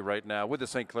Kennedy right now with the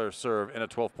St. Clair serve in a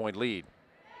 12-point lead.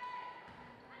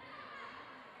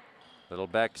 Little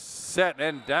back set,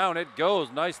 and down it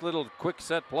goes. Nice little quick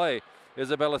set play.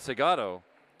 Isabella Segato,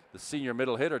 the senior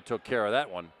middle hitter, took care of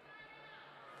that one.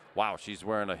 Wow, she's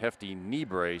wearing a hefty knee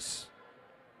brace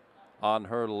on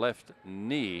her left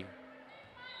knee.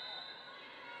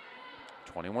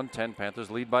 21-10, Panthers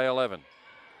lead by 11.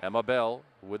 Emma Bell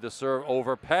with the serve,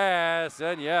 overpass,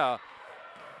 and yeah,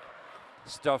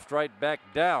 stuffed right back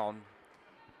down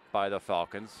by the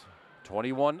Falcons.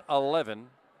 21-11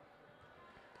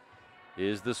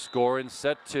 is the score in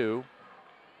set 2.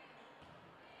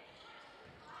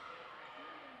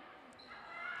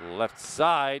 Left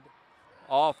side.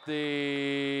 Off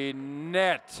the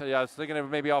net. Yeah, I was thinking of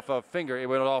maybe off a finger. It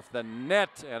went off the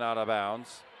net and out of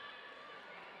bounds.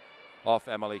 Off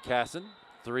Emily Casson.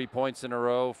 3 points in a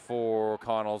row for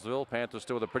Connellsville. Panthers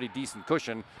still with a pretty decent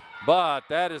cushion, but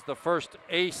that is the first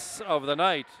ace of the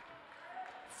night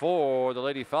for the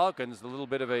Lady Falcons. A little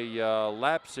bit of a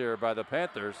lapse here by the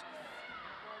Panthers.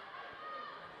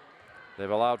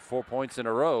 They've allowed 4 points in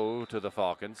a row to the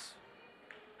Falcons.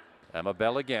 Emma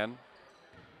Bell again.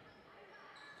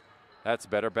 That's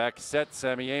better. Back set.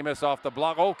 Sammy Amos off the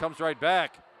block. Oh, comes right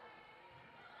back.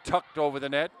 Tucked over the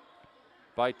net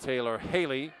by Taylor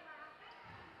Haley.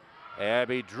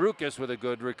 Abby Drukas with a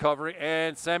good recovery.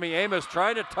 And Sammy Amos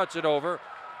trying to touch it over.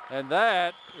 And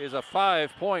that is a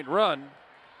 5-point run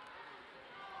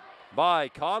by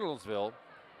Connellsville.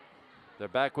 They're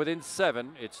back within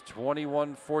 7. It's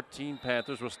 21-14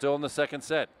 Panthers. We're still in the second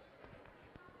set.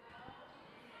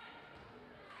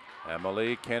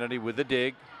 Emily Kennedy with the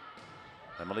dig.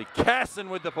 Emily Casson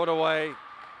with the put away.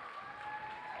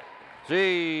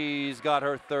 She's got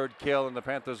her 3rd kill, and the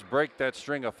Panthers break that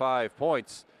string of 5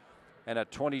 points. And at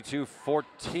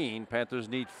 22-14, Panthers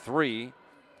need 3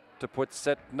 to put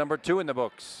set number 2 in the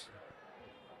books.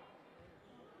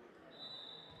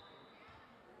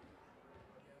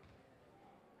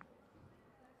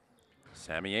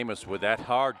 Sammy Amos with that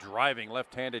hard driving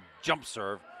left-handed jump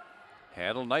serve.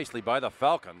 Handled nicely by the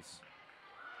Falcons.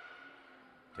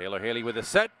 Taylor Haley with the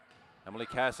set. Emily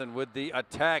Casson with the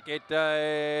attack. It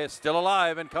is still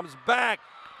alive and comes back.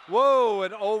 Whoa,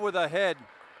 and over the head.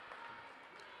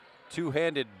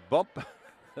 Two-handed bump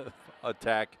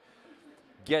attack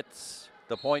gets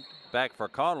the point back for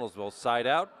Connellsville. Side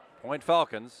out, point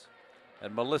Falcons.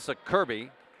 And Melissa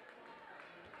Kirby,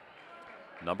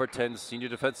 number 10 senior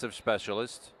defensive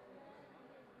specialist,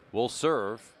 will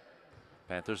serve.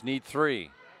 Panthers need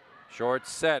 3. Short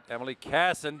set. Emily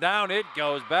Casson down. It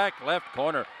goes back left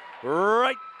corner.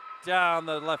 Right down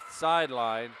the left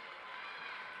sideline.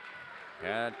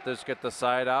 Can't just get the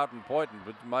side out and point.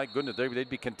 But my goodness, they'd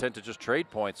be content to just trade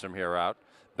points from here out.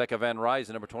 Becca Van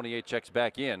Ryzen, number 28, checks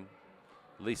back in.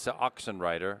 Lisa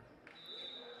Oxenreiter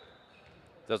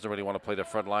doesn't really want to play the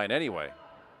front line anyway.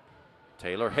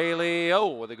 Taylor Haley, oh,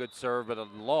 with a good serve, but a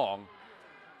long.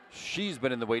 She's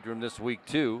been in the weight room this week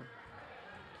too.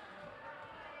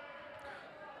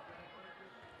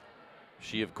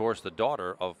 She, of course, the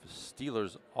daughter of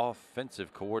Steelers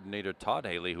offensive coordinator Todd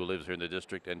Haley, who lives here in the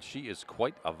district, and she is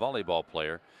quite a volleyball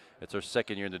player. It's her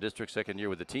 2nd year in the district, 2nd year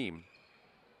with the team.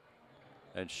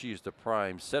 And she's the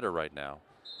prime setter right now.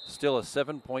 Still a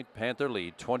 7-point Panther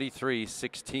lead,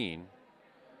 23-16.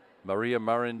 Maria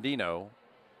Marindino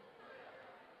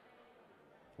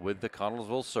with the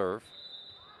Connellsville serve.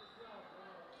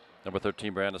 Number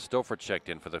 13, Brianna Stouffer checked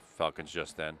in for the Falcons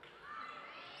just then.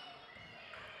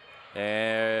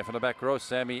 And from the back row,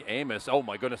 Sammy Amos. Oh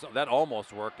my goodness, that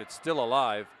almost worked. It's still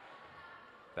alive.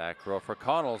 Back row for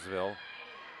Connellsville.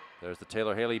 There's the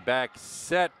Taylor Haley back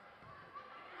set.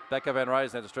 Becca Van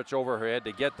Ryzen had to stretch over her head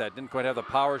to get that. Didn't quite have the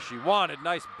power she wanted.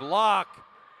 Nice block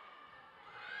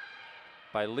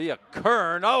by Leah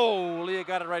Kern. Oh, Leah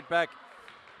got it right back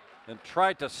and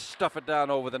tried to stuff it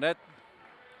down over the net.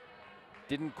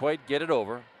 Didn't quite get it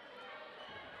over.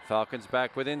 Falcons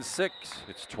back within 6.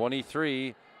 It's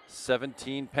 23-17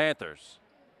 Panthers.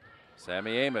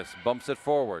 Sammy Amos bumps it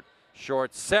forward.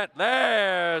 Short set.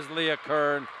 There's Leah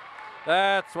Kern.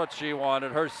 That's what she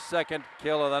wanted. Her 2nd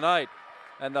kill of the night.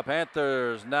 And the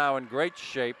Panthers now in great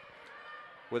shape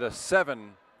with a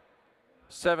 7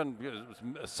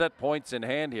 set points in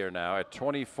hand here now at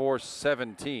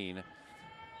 24-17.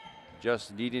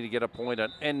 just needing to get a point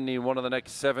on any one of the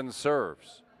next 7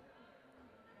 serves.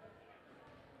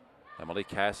 Emily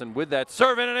Casson with that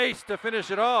serve and an ace to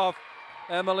finish it off.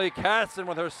 Emily Casson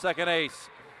with her second ace.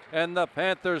 And the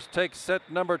Panthers take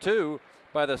set number 2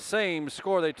 by the same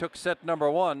score they took set number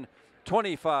 1,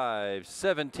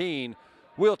 25-17.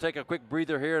 We'll take a quick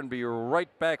breather here and be right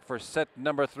back for set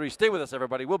number 3. Stay with us,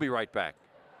 everybody. We'll be right back.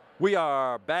 We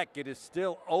are back. It is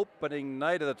still opening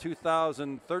night of the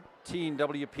 2013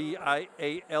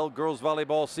 WPIAL Girls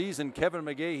Volleyball season. Kevin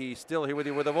McGahey still here with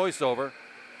you with a voiceover.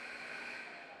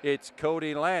 It's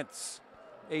Cody Lance,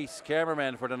 ace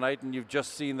cameraman for tonight, and you've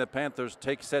just seen the Panthers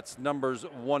take sets numbers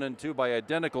 1 and 2 by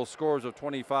identical scores of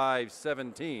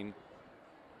 25-17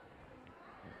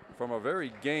 from a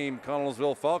very game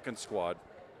Connellsville Falcons squad.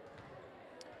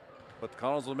 But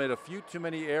Connellsville made a few too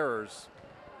many errors.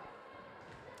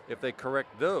 If they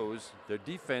correct those, their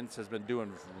defense has been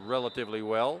doing relatively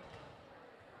well.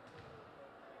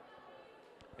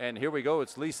 And here we go.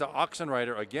 It's Lisa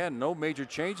Oxenreiter again. No major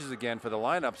changes again for the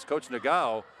lineups. Coach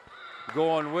Nagao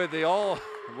going with the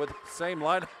same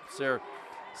lineups here.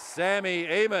 Sammy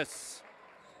Amos,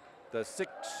 the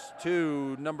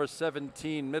 6'2", number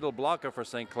 17 middle blocker for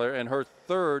St. Clair, and her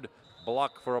third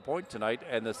block for a point tonight.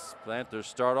 And the Panthers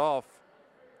start off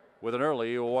with an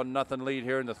early 1-0 lead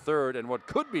here in the third, and what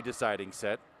could be deciding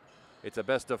set. It's a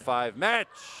best-of-5 match.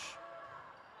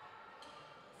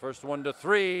 First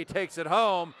 1-3, takes it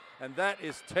home, and that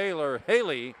is Taylor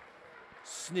Haley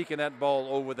sneaking that ball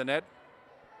over the net.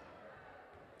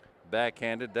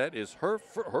 Backhanded, that is her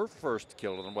first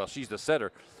kill. Well, she's the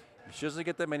setter. She doesn't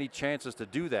get that many chances to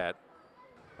do that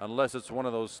unless it's one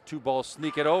of those 2-ball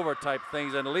sneak it over type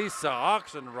things. And Lisa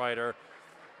Oxenreiter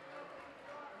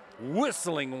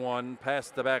whistling one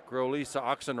past the back row. Lisa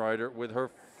Oxenreiter with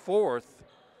her four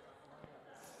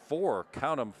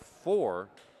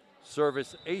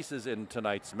service aces in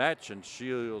tonight's match, and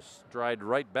she'll stride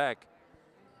right back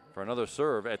for another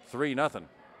serve at 3-0.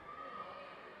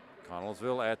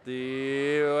 Connellsville at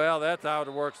well, that's how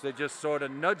it works. They just sort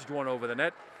of nudged one over the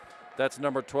net. That's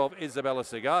number 12, Isabella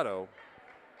Segato,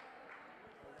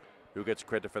 who gets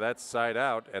credit for that side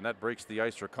out, and that breaks the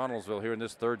ice for Connellsville here in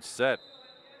this third set.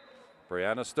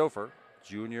 Brianna Stouffer,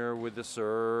 junior with the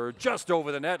serve, just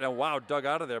over the net, and wow, dug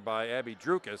out of there by Abby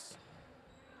Drukas.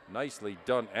 Nicely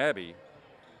done, Abby.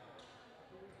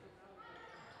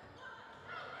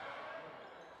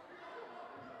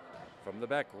 From the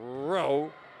back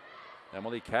row,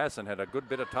 Emily Casson had a good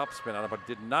bit of topspin on it, but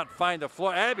did not find the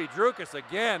floor. Abby Drukas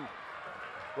again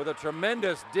with a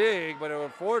tremendous dig, but it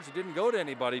unfortunately didn't go to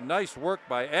anybody. Nice work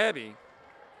by Abby.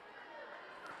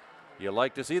 You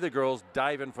like to see the girls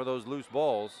diving for those loose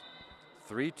balls.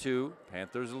 3-2,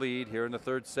 Panthers lead here in the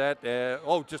third set.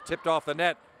 Just tipped off the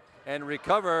net and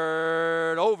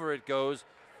recovered. Over it goes.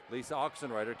 Lisa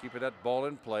Oxenreiter keeping that ball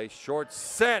in play. Short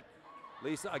set.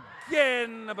 Lisa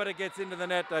again, but it gets into the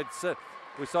net.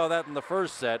 We saw that in the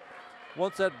first set.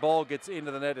 Once that ball gets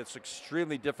into the net, it's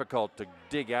extremely difficult to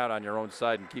dig out on your own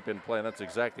side and keep in play, and that's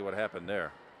exactly what happened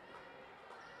there.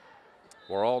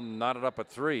 We're all knotted up at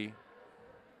 3.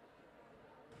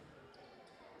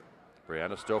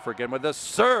 Brianna Stouffer again with the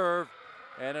serve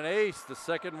and an ace, the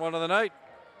second one of the night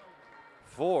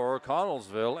for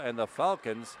Connellsville, and the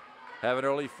Falcons have an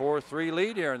early 4-3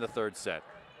 lead here in the third set.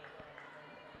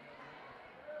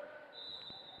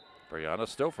 Brianna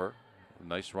Stouffer,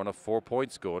 nice run of 4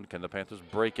 points going. Can the Panthers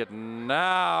break it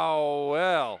now?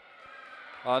 Well,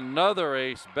 another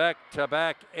ace,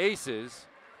 back-to-back aces,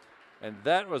 and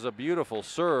that was a beautiful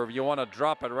serve. You want to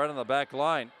drop it right on the back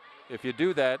line. If you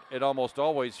do that, it almost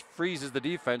always freezes the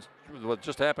defense. What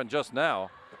just happened just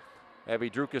now. Abby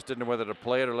Drukas didn't know whether to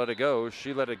play it or let it go.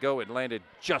 She let it go. It landed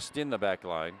just in the back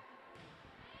line.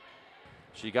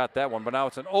 She got that one, but now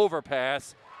it's an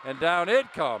overpass, and down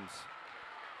it comes.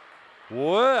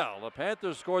 Well, the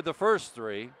Panthers scored the first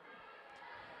 3.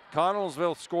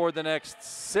 Connellsville scored the next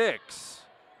 6.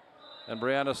 And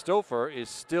Brianna Stouffer is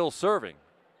still serving.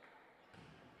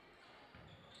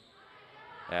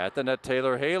 At the net,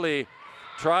 Taylor Haley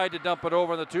tried to dump it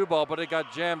over on the 2-ball, but it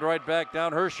got jammed right back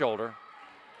down her shoulder.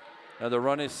 And the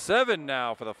run is 7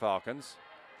 now for the Falcons.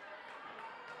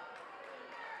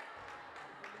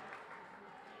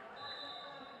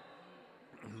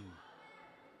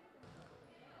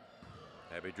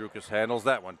 Abby Drukas handles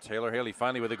that one. Taylor Haley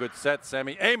finally with a good set.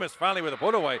 Sammy Amos finally with a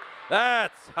put away.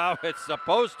 That's how it's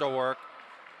supposed to work.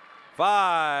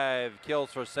 5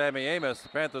 kills for Sammy Amos. The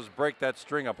Panthers break that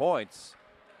string of points.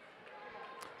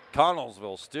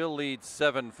 Connellsville still leads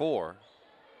 7-4.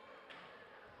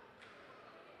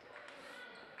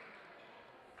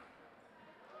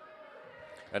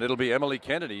 And it'll be Emily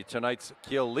Kennedy, tonight's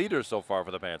kill leader so far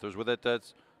for the Panthers, with it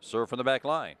that's serve from the back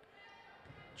line.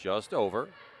 Just over.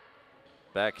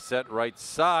 Back set right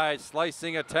side,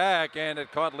 slicing attack, and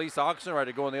it caught Lisa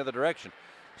Oxenreiter going the other direction.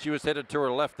 She was headed to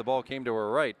her left, the ball came to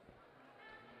her right.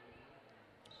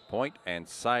 Point and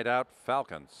side out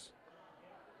Falcons.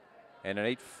 And an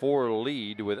 8-4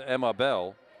 lead with Emma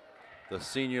Bell, the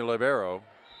senior libero,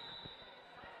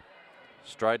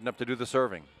 striding up to do the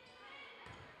serving.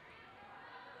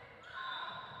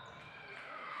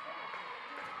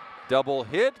 Double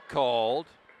hit called.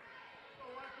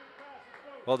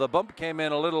 Well, the bump came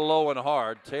in a little low and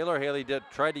hard. Taylor Haley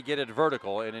tried to get it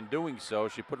vertical, and in doing so,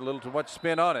 she put a little too much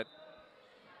spin on it.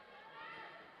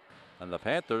 And the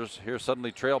Panthers here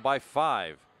suddenly trail by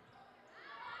 5.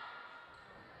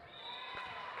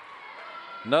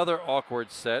 Another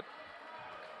awkward set.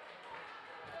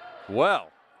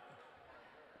 Well,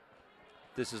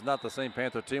 this is not the same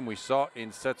Panther team we saw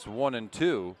in sets 1 and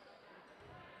 2.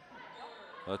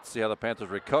 Let's see how the Panthers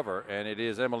recover. And it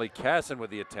is Emily Casson with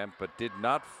the attempt, but did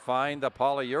not find the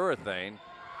polyurethane.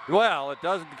 Well, it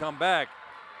doesn't come back,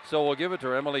 so we'll give it to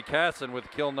her. Emily Casson with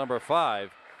kill number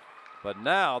 5. But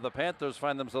now the Panthers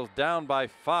find themselves down by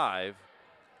 5.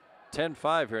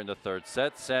 10-5 here in the third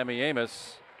set. Sammy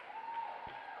Amos.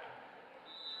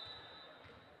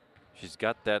 She's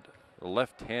got that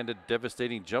left-handed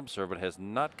devastating jump serve, but has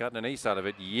not gotten an ace out of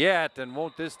it yet, and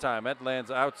won't this time. That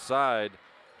lands outside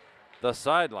the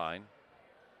sideline.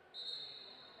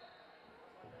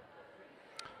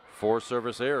 4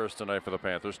 service errors tonight for the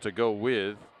Panthers to go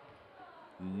with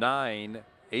 9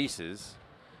 aces.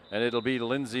 And it'll be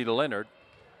Lindsay Leonard,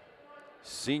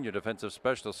 senior defensive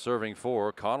specialist, serving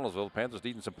for Connellsville. Panthers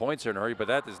needing some points here in a hurry, but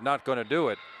that is not going to do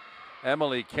it.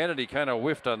 Emily Kennedy kind of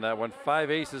whiffed on that one. 5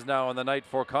 aces now on the night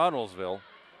for Connellsville.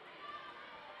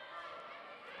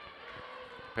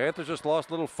 Panthers just lost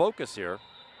a little focus here.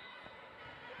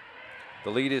 The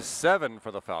lead is 7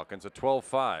 for the Falcons at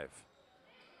 12-5.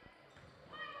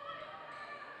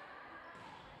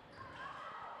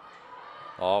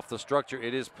 Off the structure,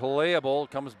 it is playable.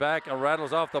 Comes back and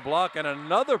rattles off the block, and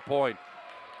another point.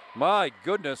 My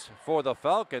goodness, for the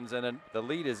Falcons, and the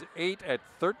lead is 8 at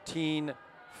 13-5.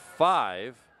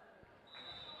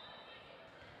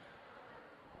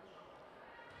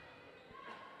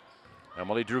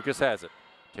 Emily Drukas has it.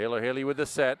 Taylor Haley with the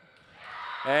set.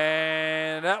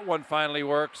 And that one finally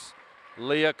works.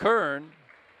 Leah Kern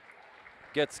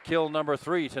gets kill number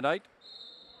 3 tonight.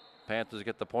 Panthers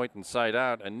get the point inside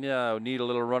out and now need a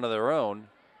little run of their own.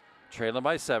 Trailing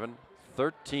by 7,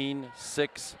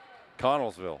 13-6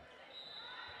 Connellsville.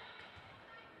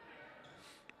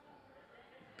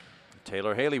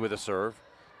 Taylor Haley with a serve.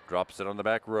 Drops it on the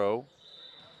back row.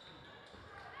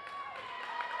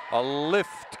 A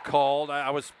lift called. I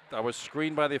was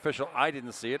screened by the official. I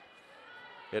didn't see it.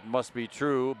 It must be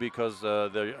true because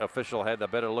the official had a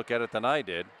better look at it than I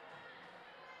did.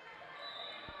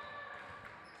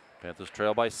 Panthers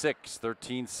trail by 6,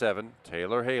 13-7.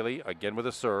 Taylor Haley again with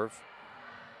a serve.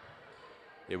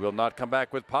 It will not come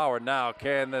back with power. Now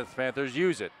can the Panthers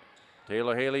use it?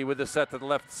 Taylor Haley with the set to the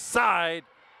left side.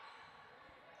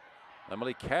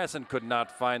 Emily Casson could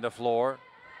not find the floor.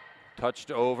 Touched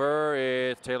over.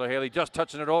 It's Taylor Haley just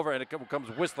touching it over, and it comes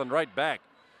whistling right back.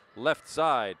 Left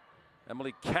side.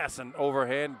 Emily Casson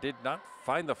overhand did not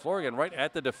find the floor again, right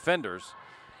at the defenders.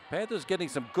 Panthers getting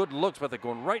some good looks, but they're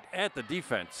going right at the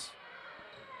defense.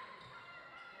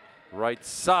 Right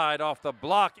side off the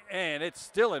block, and it's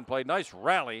still in play. Nice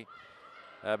rally.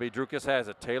 Abby Drukas has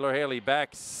it. Taylor Haley back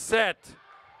set.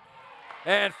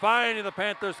 And finally the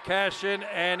Panthers cash in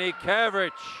Annie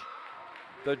Cavrich,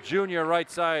 the junior right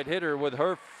side hitter, with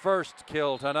her first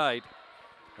kill tonight.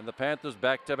 And the Panthers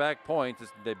back-to-back points.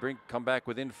 They come back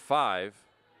within 5.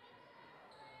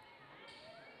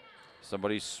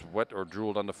 Somebody sweat or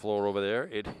drooled on the floor over there.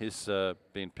 It is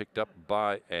being picked up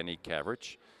by Annie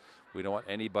Cavrich. We don't want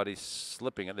anybody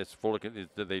slipping it. It's full. They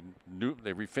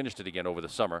refinished it again over the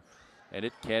summer, and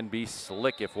it can be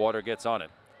slick if water gets on it.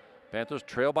 Panthers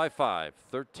trail by 5,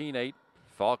 13-8.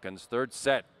 Falcons third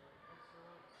set.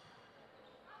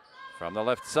 From the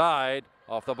left side,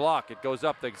 off the block, it goes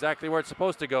up exactly where it's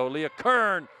supposed to go. Leah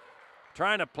Kern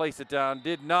trying to place it down,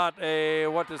 did not.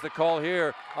 What is the call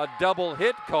here? A double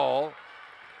hit call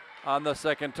on the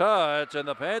second touch, and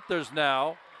the Panthers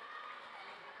now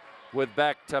with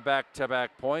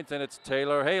back-to-back points, and it's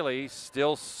Taylor Haley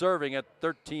still serving at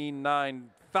 13-9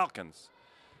 Falcons.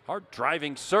 Hard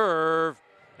driving serve,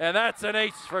 and that's an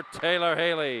ace for Taylor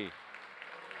Haley.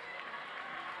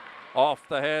 Off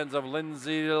the hands of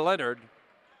Lindsay Leonard.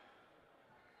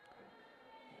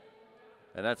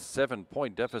 And that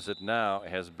 7-point deficit now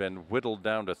has been whittled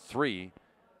down to 3.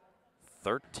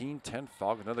 13-10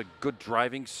 Falcons. Another good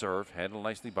driving serve, handled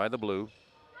nicely by the blue.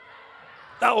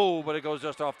 Oh, but it goes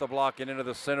just off the block and into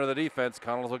the center of the defense.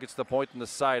 Connellsville gets the point in the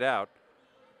side out.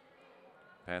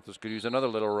 Panthers could use another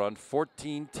little run.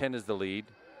 14-10 is the lead.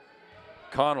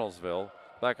 Connellsville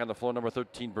back on the floor, number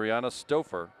 13, Brianna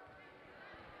Stouffer.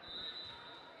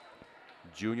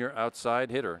 Junior outside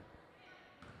hitter.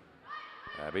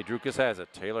 Abby Drukas has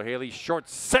it. Taylor Haley short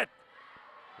set.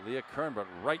 Leah Kern, but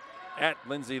right at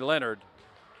Lindsay Leonard.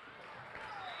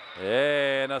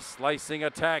 And a slicing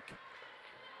attack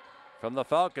from the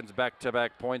Falcons.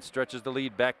 Back-to-back points stretches the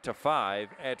lead back to 5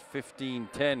 at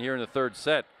 15-10 here in the third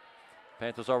set.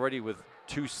 Panthers already with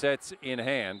 2 sets in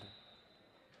hand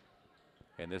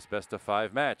in this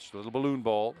best-of-5 match. Little balloon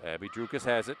ball. Abby Drukas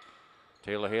has it.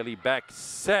 Taylor Haley back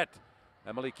set.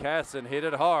 Emily Casson hit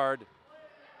it hard.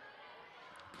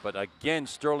 But again,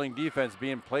 sterling defense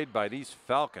being played by these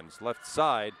Falcons. Left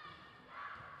side.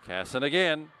 Casson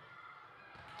again.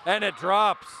 And it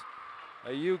drops.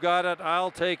 You got it.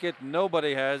 I'll take it.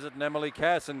 Nobody has it. And Emily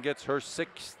Casson gets her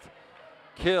 6th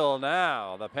kill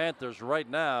now. The Panthers right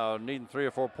now needing 3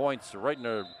 or 4 points right in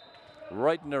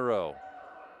a row.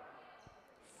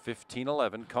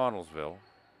 15-11 Connellsville.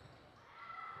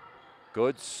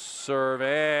 Good serve,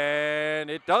 and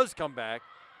it does come back.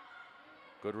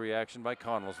 Good reaction by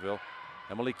Connellsville.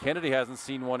 Emily Kennedy hasn't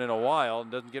seen one in a while and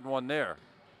doesn't get one there.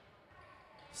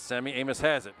 Sammy Amos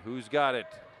has it. Who's got it?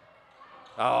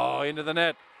 Oh, into the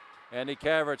net. Andy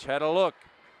Cavrich had a look,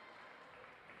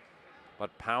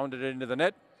 but pounded it into the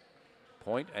net.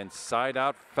 Point and side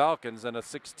out Falcons, and a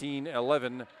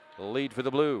 16-11 lead for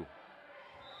the Blue.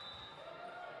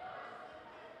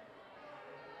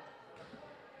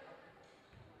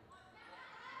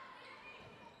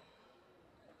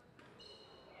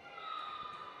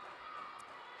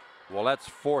 Well, that's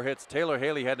 4 hits. Taylor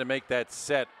Haley had to make that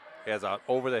set as an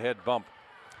over-the-head bump.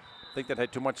 I think that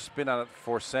had too much spin on it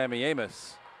for Sammy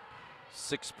Amos.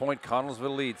 6-point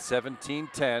Connellsville lead,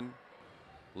 17-10.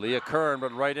 Leah Kern,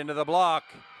 but right into the block.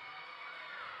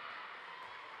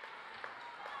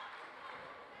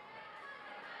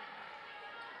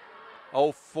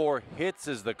 Oh, 4 hits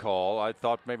is the call. I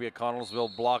thought maybe a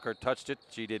Connellsville blocker touched it.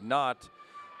 She did not.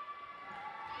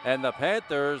 And the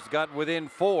Panthers got within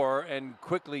 4 and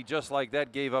quickly, just like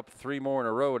that, gave up 3 more in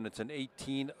a row, and it's an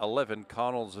 18-11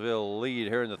 Connellsville lead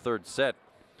here in the third set.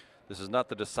 This is not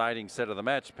the deciding set of the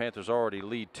match. Panthers already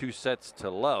lead 2 sets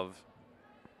to love,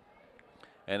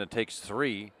 and it takes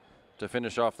 3 to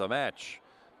finish off the match.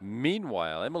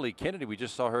 Meanwhile, Emily Kennedy, we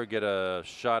just saw her get a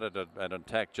shot at an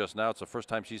attack just now. It's the first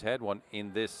time she's had one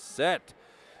in this set.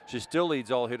 She still leads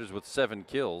all hitters with 7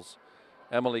 kills.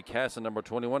 Emily Casson, number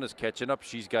 21, is catching up.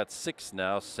 She's got 6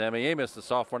 now. Sammy Amos, the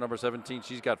sophomore, number 17,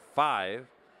 she's got 5.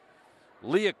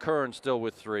 Leah Kern still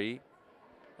with 3.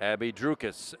 Abby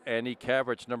Drukas, Annie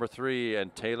Cavrich, number 3,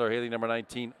 and Taylor Haley, number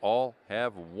 19, all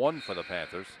have 1 for the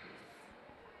Panthers.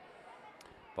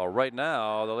 But right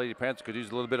now, the Lady Panthers could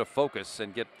use a little bit of focus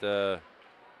and get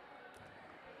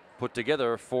put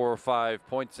together 4 or 5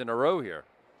 points in a row here.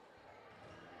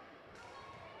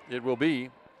 It will be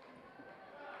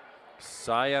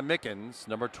Saya Mickens,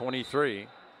 number 23,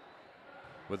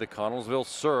 with the Connellsville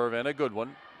serve, and a good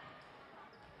one.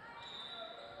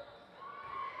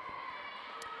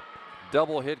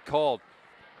 Double hit called.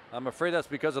 I'm afraid that's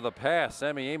because of the pass.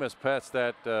 Sammy Amos passed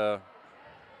that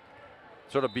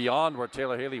sort of beyond where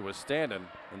Taylor Haley was standing,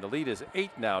 and the lead is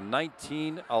 8 now,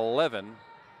 19-11.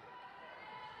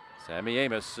 Sammy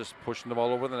Amos just pushing the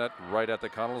ball over the net right at the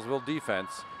Connellsville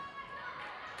defense.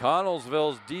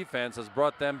 Connellsville's defense has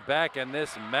brought them back in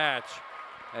this match,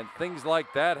 and things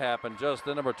like that happen. Just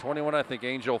the number 21, I think,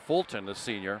 Angel Fulton, the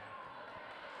senior.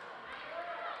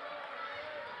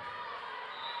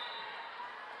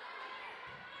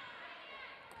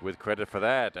 With credit for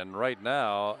that, and right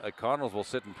now, Connellsville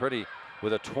sitting pretty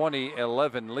with a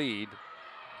 20-11 lead.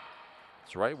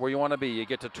 It's right where you want to be. You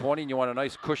get to 20 and you want a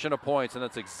nice cushion of points, and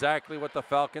that's exactly what the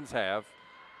Falcons have.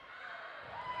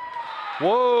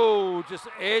 Whoa, just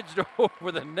edged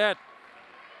over the net.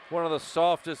 One of the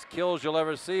softest kills you'll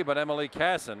ever see, but Emily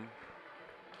Casson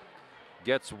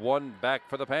gets 1 back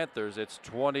for the Panthers. It's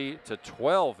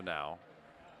 20-12 now.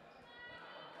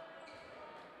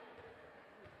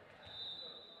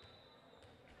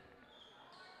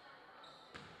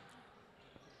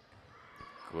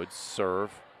 Good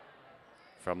serve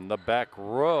from the back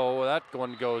row. That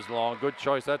one goes long. Good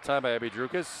choice that time by Abby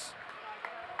Drukas.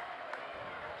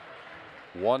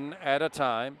 1 at a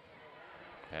time.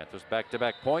 Panthers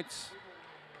back-to-back points.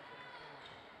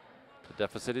 The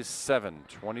deficit is 7,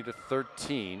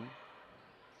 20-13.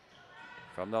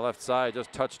 From the left side,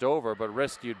 just touched over, but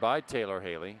rescued by Taylor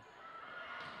Haley.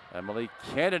 Emily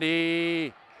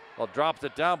Kennedy, well, drops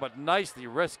it down, but nicely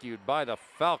rescued by the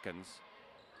Falcons.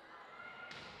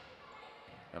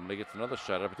 Emily gets another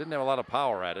shot up. It didn't have a lot of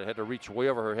power at it. Had to reach way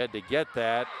over her head to get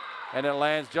that. And it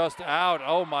lands just out.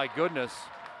 Oh, my goodness.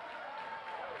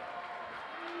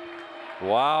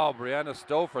 Wow, Brianna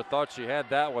Stouffer thought she had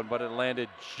that one, but it landed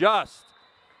just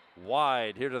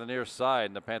wide here to the near side.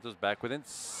 And the Panthers back within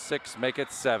 6, make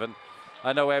it 7.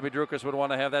 I know Abby Drukas would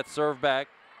want to have that serve back,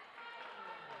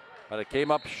 but it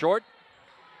came up short.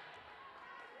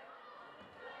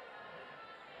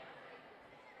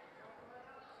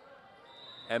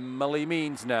 Emily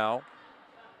Means now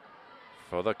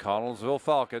for the Connellsville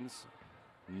Falcons.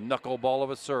 Knuckleball of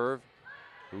a serve.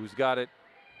 Who's got it?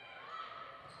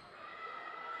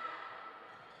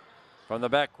 From the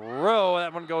back row,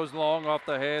 that one goes long off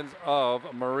the hands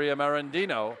of Maria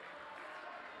Marandino.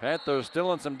 Panthers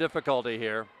still in some difficulty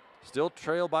here. Still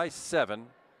trail by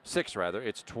 6 rather.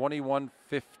 It's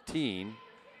 21-15.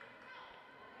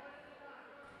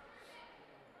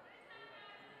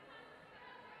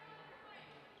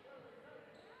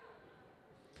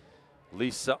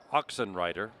 Lisa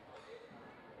Oxenreiter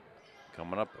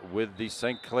coming up with the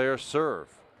St. Clair serve.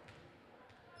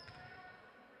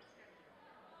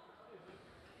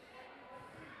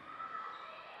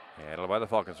 Handled by the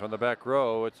Falcons from the back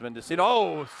row. It's Mendocino.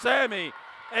 Oh, Sammy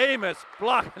Amos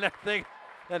blocking that thing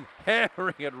and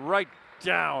hammering it right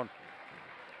down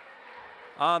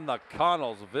on the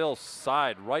Connellsville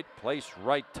side. Right place,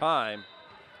 right time.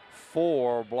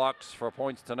 4 blocks for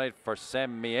points tonight for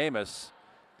Sammy Amos.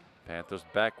 Panthers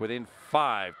back within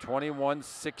 5,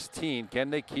 21-16.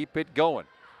 Can they keep it going?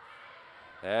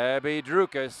 Abby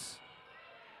Drukas.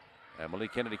 Emily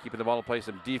Kennedy keeping the ball in place.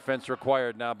 Some defense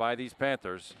required now by these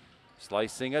Panthers.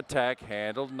 Slicing attack,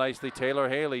 handled nicely. Taylor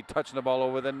Haley touching the ball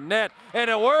over the net, and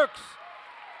it works.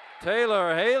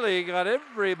 Taylor Haley got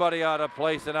everybody out of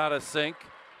place and out of sync.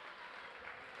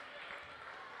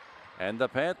 And the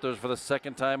Panthers, for the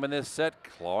second time in this set,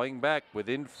 clawing back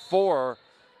within 4.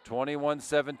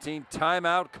 21-17,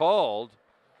 timeout called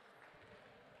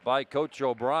by Coach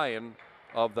O'Brien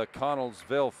of the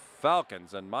Connellsville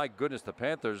Falcons. And my goodness, the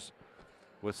Panthers,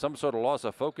 with some sort of loss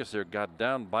of focus here, got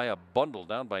down by a bundle,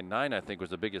 down by 9, I think was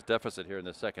the biggest deficit here in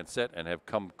the second set, and have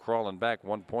come crawling back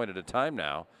 1 point at a time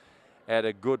now at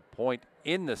a good point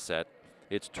in the set.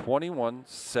 It's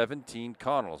 21-17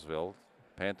 Connellsville.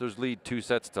 Panthers lead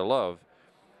 2-0.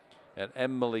 And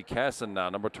Emily Casson now,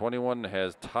 number 21,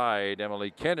 has tied Emily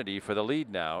Kennedy for the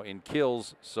lead now in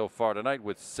kills so far tonight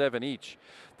with 7 each.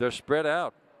 They're spread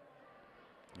out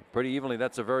pretty evenly.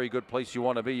 That's a very good place you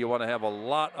want to be. You want to have a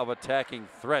lot of attacking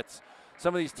threats.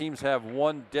 Some of these teams have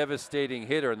one devastating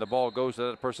hitter and the ball goes to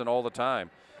that person all the time.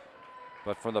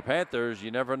 But from the Panthers,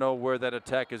 you never know where that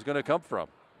attack is going to come from.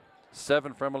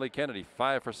 7 for Emily Kennedy,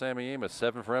 5 for Sammy Amos,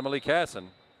 7 for Emily Casson.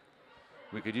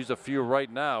 We could use a few right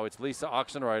now. It's Lisa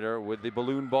Oxenreiter with the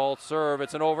balloon ball serve.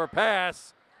 It's an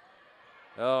overpass.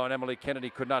 Oh, and Emily Kennedy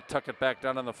could not tuck it back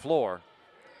down on the floor.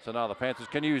 So now the Panthers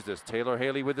can use this. Taylor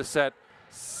Haley with the set.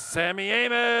 Sammy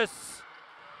Amos.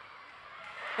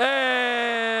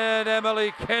 And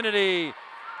Emily Kennedy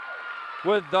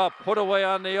with the put away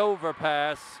on the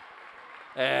overpass.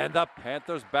 And the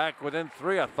Panthers back within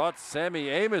 3. I thought Sammy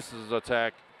Amos's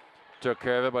attack took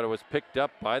care of it, but it was picked up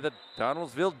by the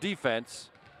Connellsville defense.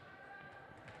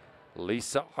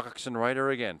 Lisa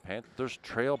Oxenreiter again. Panthers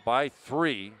trail by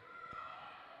 3.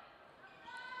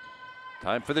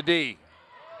 Time for the D.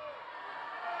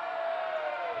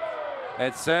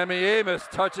 And Sammy Amos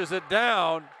touches it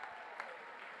down.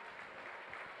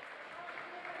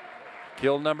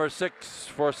 Kill number 6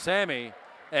 for Sammy.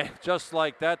 And just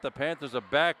like that, the Panthers are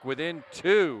back within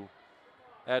 2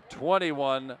 at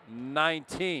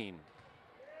 21-19.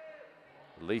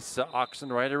 Lisa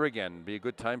Oxenreiter again. Be a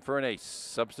good time for an ace.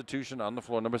 Substitution on the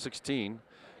floor. Number 16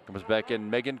 comes back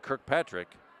in Megan Kirkpatrick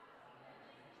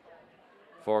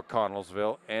for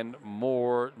Connellsville, and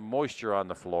more moisture on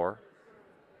the floor.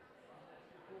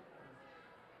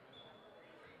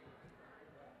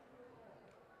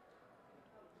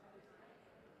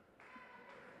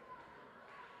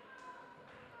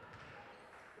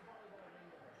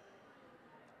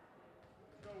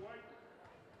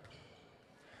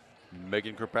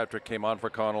 Megan Kirkpatrick came on for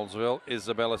Connellsville.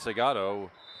 Isabella Segato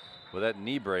with that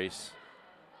knee brace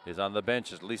is on the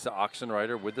bench. As Lisa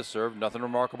Oxenreiter with the serve. Nothing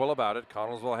remarkable about it.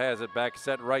 Connellsville has it back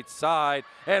set right side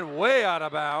and way out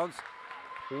of bounds.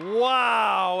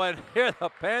 Wow, and here the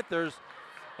Panthers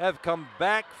have come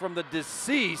back from the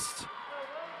deceased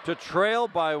to trail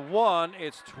by 1.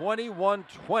 It's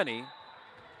 21-20.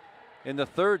 In the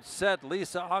third set,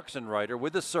 Lisa Oxenreiter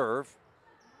with the serve.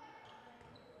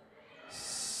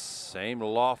 Same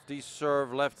lofty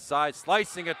serve, left side,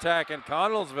 slicing attack, and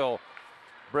Connellsville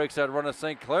breaks that run of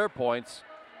St. Clair points.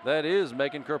 That is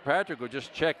Megan Kirkpatrick, who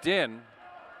just checked in.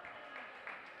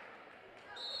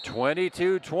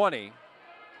 22-20.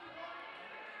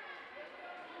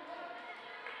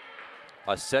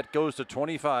 A set goes to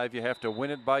 25. You have to win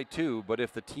it by 2, but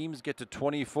if the teams get to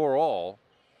 24 all,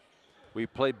 we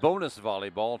play bonus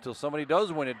volleyball until somebody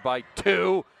does win it by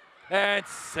 2. And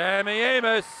Sammy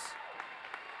Amos.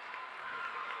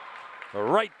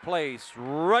 Right place,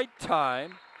 right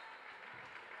time.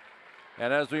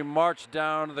 And as we march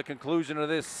down to the conclusion of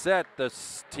this set, the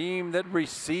team that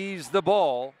receives the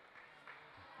ball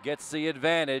gets the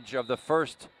advantage of the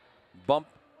first bump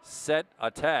set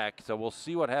attack. So we'll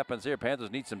see what happens here. Panthers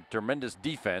need some tremendous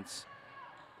defense.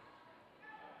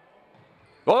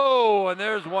 Oh, and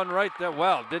there's one right there.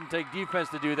 Well, didn't take defense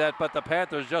to do that, but the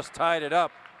Panthers just tied it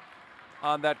up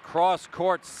on that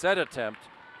cross-court set attempt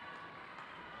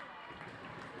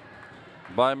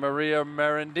by Maria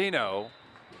Marendino.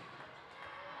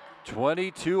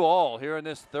 22 all here in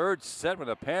this third set when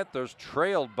the Panthers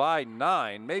trailed by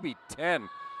 9, maybe 10.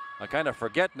 I kind of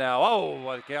forget now.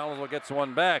 Oh, Connellsville gets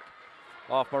one back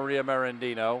off Maria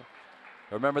Marendino.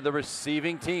 Remember, the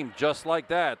receiving team, just like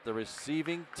that, the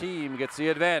receiving team gets the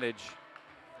advantage.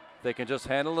 They can just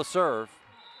handle the serve.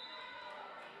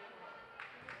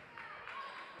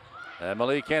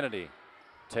 Emily Kennedy,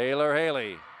 Taylor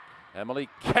Haley, Emily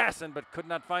Casson, but could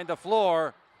not find the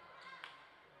floor.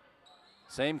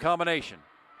 Same combination.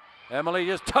 Emily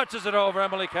just touches it over.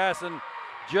 Emily Casson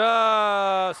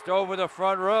just over the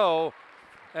front row.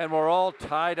 And we're all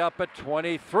tied up at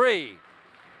 23.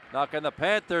 Now can the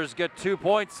Panthers get 2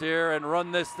 points here and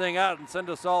run this thing out and send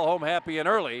us all home happy and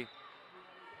early?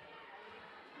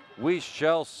 We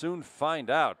shall soon find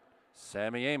out.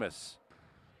 Sammy Amos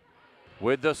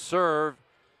with the serve.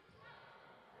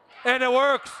 And it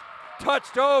works.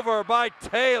 Touched over by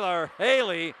Taylor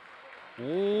Haley.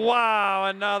 Wow,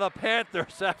 and now the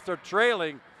Panthers, after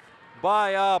trailing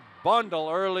by a bundle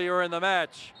earlier in the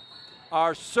match,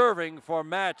 are serving for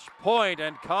match point,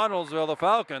 and Connellsville, the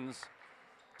Falcons,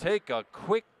 take a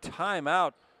quick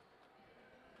timeout.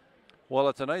 Well,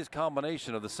 it's a nice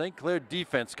combination of the St. Clair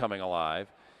defense coming alive,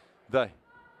 the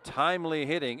timely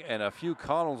hitting, and a few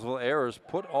Connellsville errors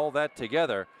put all that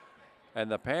together. And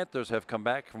the Panthers have come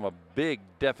back from a big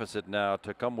deficit now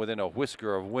to come within a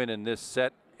whisker of winning this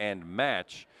set and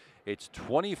match. It's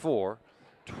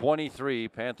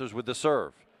 24-23, Panthers with the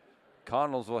serve.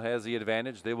 Connellsville has the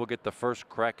advantage. They will get the first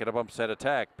crack at a bump set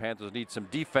attack. Panthers need some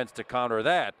defense to counter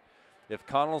that. If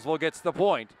Connellsville gets the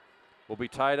point, we'll be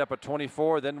tied up at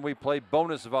 24. Then we play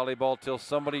bonus volleyball till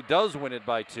somebody does win it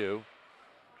by 2.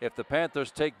 If the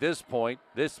Panthers take this point,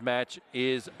 this match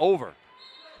is over.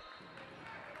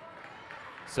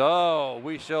 So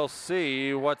we shall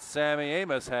see what Sammy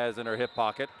Amos has in her hip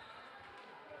pocket.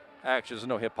 Actually, there's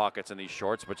no hip pockets in these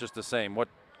shorts, but just the same. What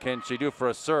can she do for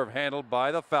a serve handled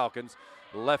by the Falcons?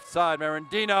 Left side,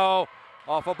 Marendino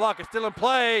off a block. It's still in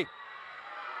play.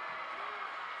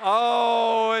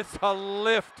 Oh, it's a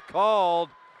lift called.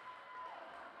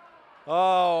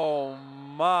 Oh,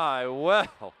 my.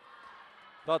 Well,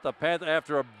 thought the Panthers,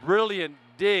 after a brilliant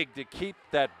dig to keep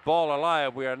that ball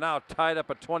alive, we are now tied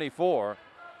up at 24.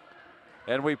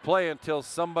 And we play until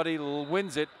somebody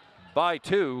wins it by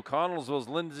 2. Connellsville's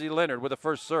Lindsay Leonard with the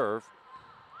first serve.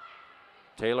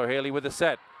 Taylor Haley with the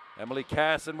set. Emily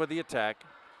Casson with the attack.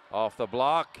 Off the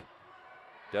block.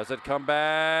 Does it come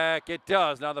back? It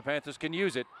does. Now the Panthers can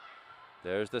use it.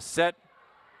 There's the set.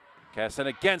 Casson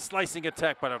again, slicing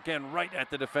attack, but again right at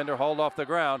the defender, hauled off the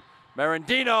ground.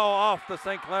 Marendino off the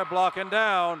St. Clair block and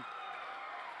down.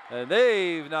 And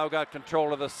they've now got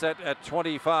control of the set at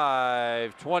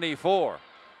 25-24.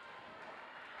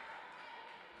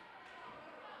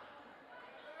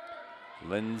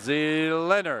 Lindsay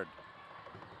Leonard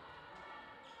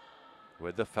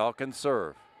with the Falcon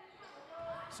serve.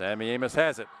 Sammy Amos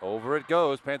has it. Over it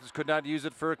goes. Panthers could not use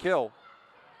it for a kill.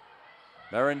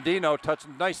 Marendino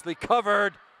touching nicely,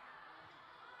 covered.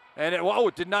 And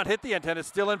it did not hit the antenna.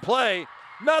 Still in play.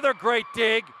 Another great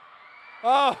dig.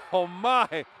 Oh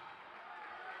my.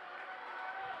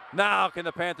 Now can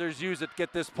the Panthers use it,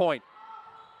 get this point?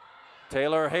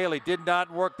 Taylor Haley did not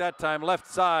work that time. Left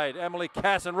side, Emily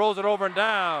Casson rolls it over and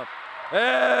down.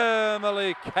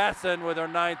 Emily Casson with her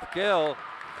 9th kill.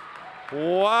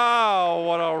 Wow,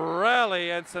 what a rally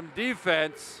and some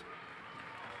defense.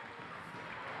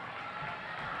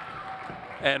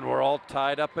 And we're all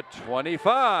tied up at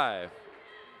 25.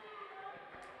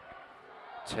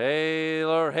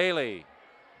 Taylor Haley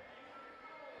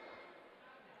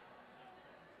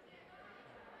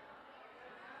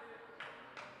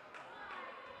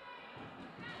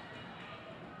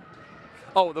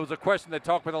Oh, there was a question they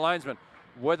talked with the linesman,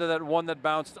 whether that one that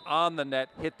bounced on the net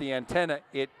hit the antenna.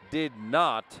 It did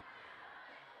not.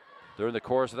 During the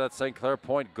course of that St. Clair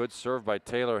point, good serve by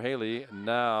Taylor Haley.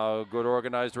 Now good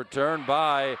organized return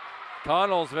by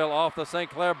Connellsville off the St.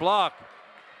 Clair block.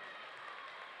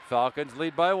 Falcons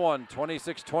lead by 1,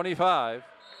 26-25.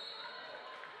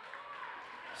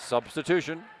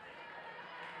 Substitution.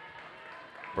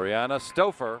 Brianna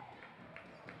Stouffer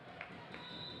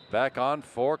back on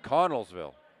for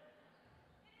Connellsville.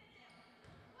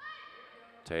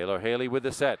 Taylor Haley with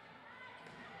the set.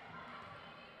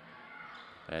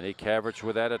 Annie Cavrich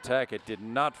with that attack. It did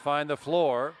not find the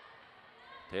floor.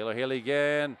 Taylor Haley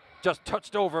again, just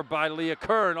touched over by Leah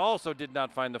Kern, also did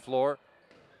not find the floor.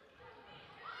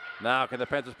 Now can the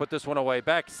Panthers put this one away?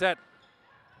 Back set.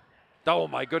 Oh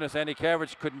my goodness, Annie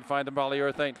Cavrich couldn't find the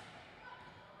polyurethane.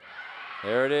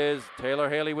 There it is, Taylor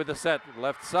Haley with the set.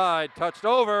 Left side, touched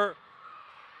over.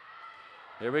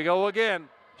 Here we go again.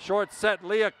 Short set,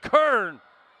 Leah Kern.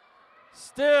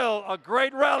 Still a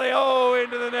great rally. Oh,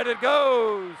 into the net it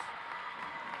goes.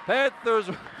 Panthers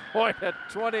point at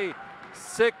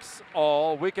 26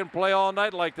 all. We can play all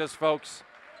night like this, folks.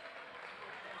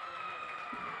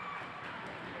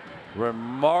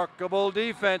 Remarkable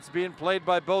defense being played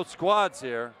by both squads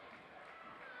here.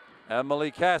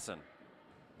 Emily Casson,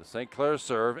 the St. Clair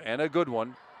serve, and a good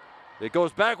one. It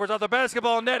goes backwards off the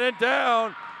basketball net and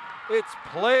down. It's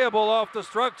playable off the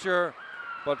structure,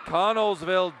 but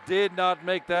Connellsville did not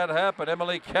make that happen.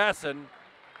 Emily Casson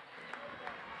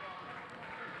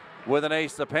with an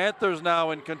ace. The Panthers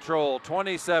now in control,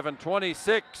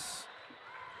 27-26.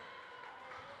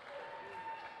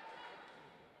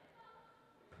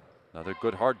 Another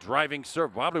good hard driving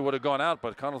serve. Probably would have gone out,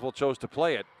 but Connellsville chose to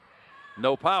play it.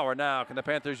 No power now. Can the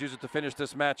Panthers use it to finish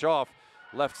this match off?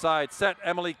 Left side set,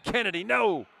 Emily Kennedy,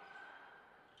 no!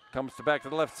 Comes back to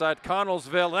the left side,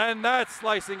 Connellsville, and that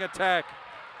slicing attack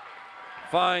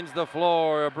finds the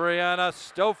floor. Brianna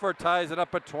Stouffer ties it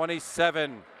up at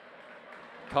 27.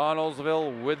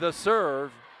 Connellsville with the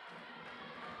serve.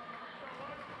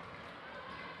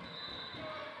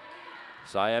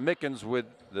 Saya Mickens with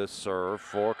the serve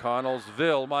for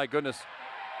Connellsville. My goodness.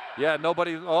 Yeah,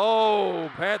 nobody.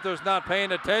 Oh, Panthers not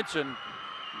paying attention.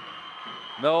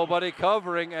 Nobody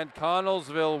covering, and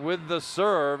Connellsville with the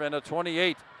serve and a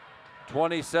 28-27.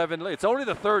 It's only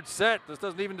the third set. This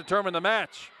doesn't even determine the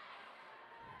match.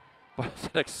 But it's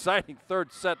an exciting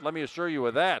third set, let me assure you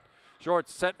of that. Short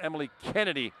set, Emily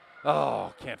Kennedy.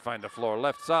 Oh, can't find the floor.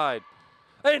 Left side.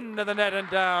 Into the net and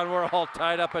down. We're all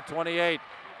tied up at 28.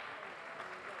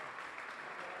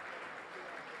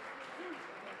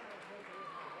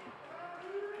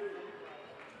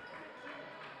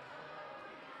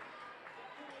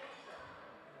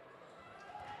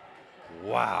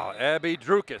 Wow, Abby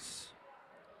Drukas,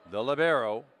 the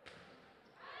libero.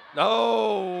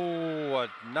 No,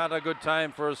 not a good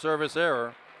time for a service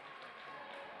error.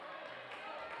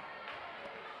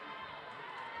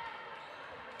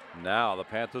 Now the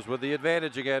Panthers with the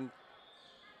advantage again.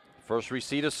 First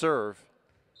receipt of serve.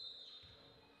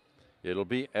 It'll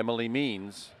be Emily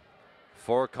Means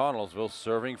for Connellsville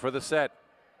serving for the set.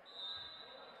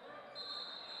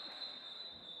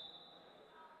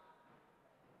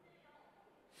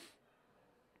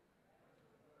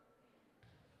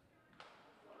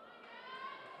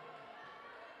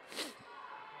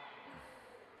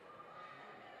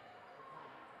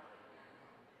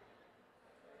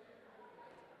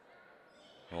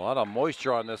 A lot of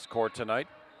moisture on this court tonight.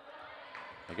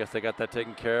 I guess they got that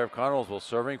taken care of. Connellsville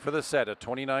serving for the set at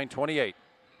 29-28.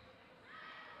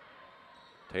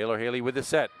 Taylor Haley with the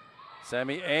set.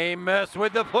 Sammy Amos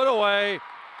with the put away.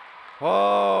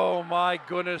 Oh my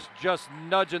goodness, just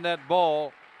nudging that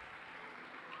ball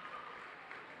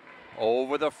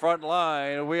over the front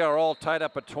line. We are all tied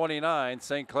up at 29.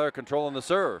 St. Clair controlling the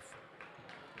serve.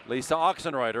 Lisa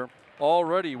Oxenreiter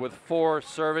already with 4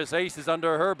 service aces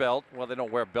under her belt. Well, they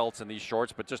don't wear belts in these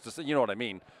shorts, but just to say, you know what I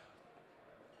mean.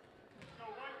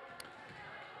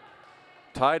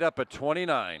 Tied up at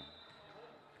 29.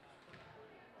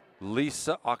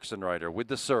 Lisa Oxenreiter with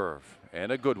the serve,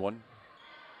 and a good one.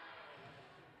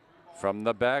 From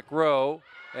the back row,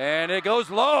 and it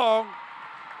goes long.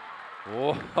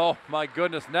 Oh my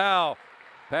goodness, now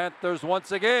Panthers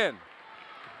once again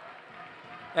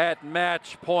at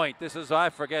match point. This is, I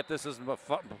forget, this is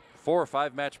 4 or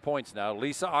 5 match points now.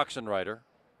 Lisa Oxenreiter.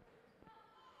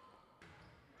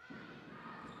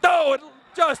 Oh, it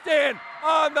just in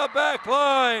on the back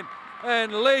line.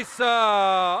 And Lisa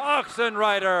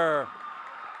Oxenreiter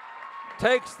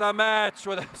takes the match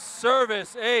with a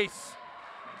service ace.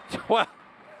 Well,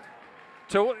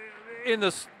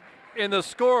 in the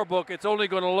scorebook, it's only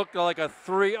going to look like a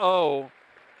 3-0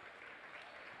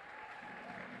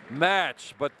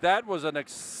 match, but that was an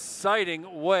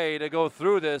exciting way to go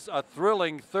through this. A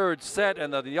thrilling third set,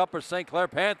 and the Upper St. Clair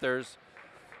Panthers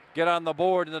get on the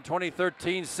board in the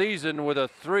 2013 season with a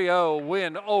 3-0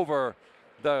 win over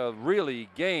the really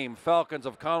game Falcons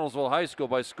of Connellsville High School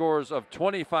by scores of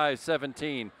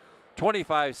 25-17,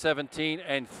 25-17,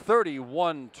 and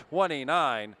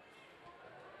 31-29.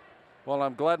 Well,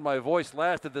 I'm glad my voice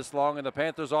lasted this long, and the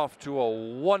Panthers off to a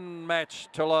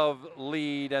 1-match-to-love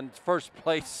lead and first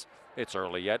place, it's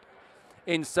early yet,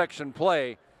 in section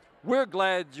play. We're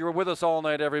glad you were with us all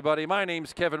night, everybody. My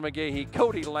name's Kevin McGahey.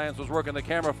 Cody Lance was working the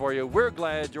camera for you. We're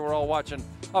glad you were all watching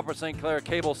Upper St. Clair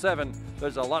Cable 7.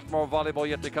 There's a lot more volleyball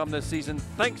yet to come this season.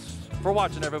 Thanks for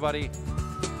watching, everybody,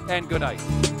 and good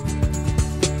night.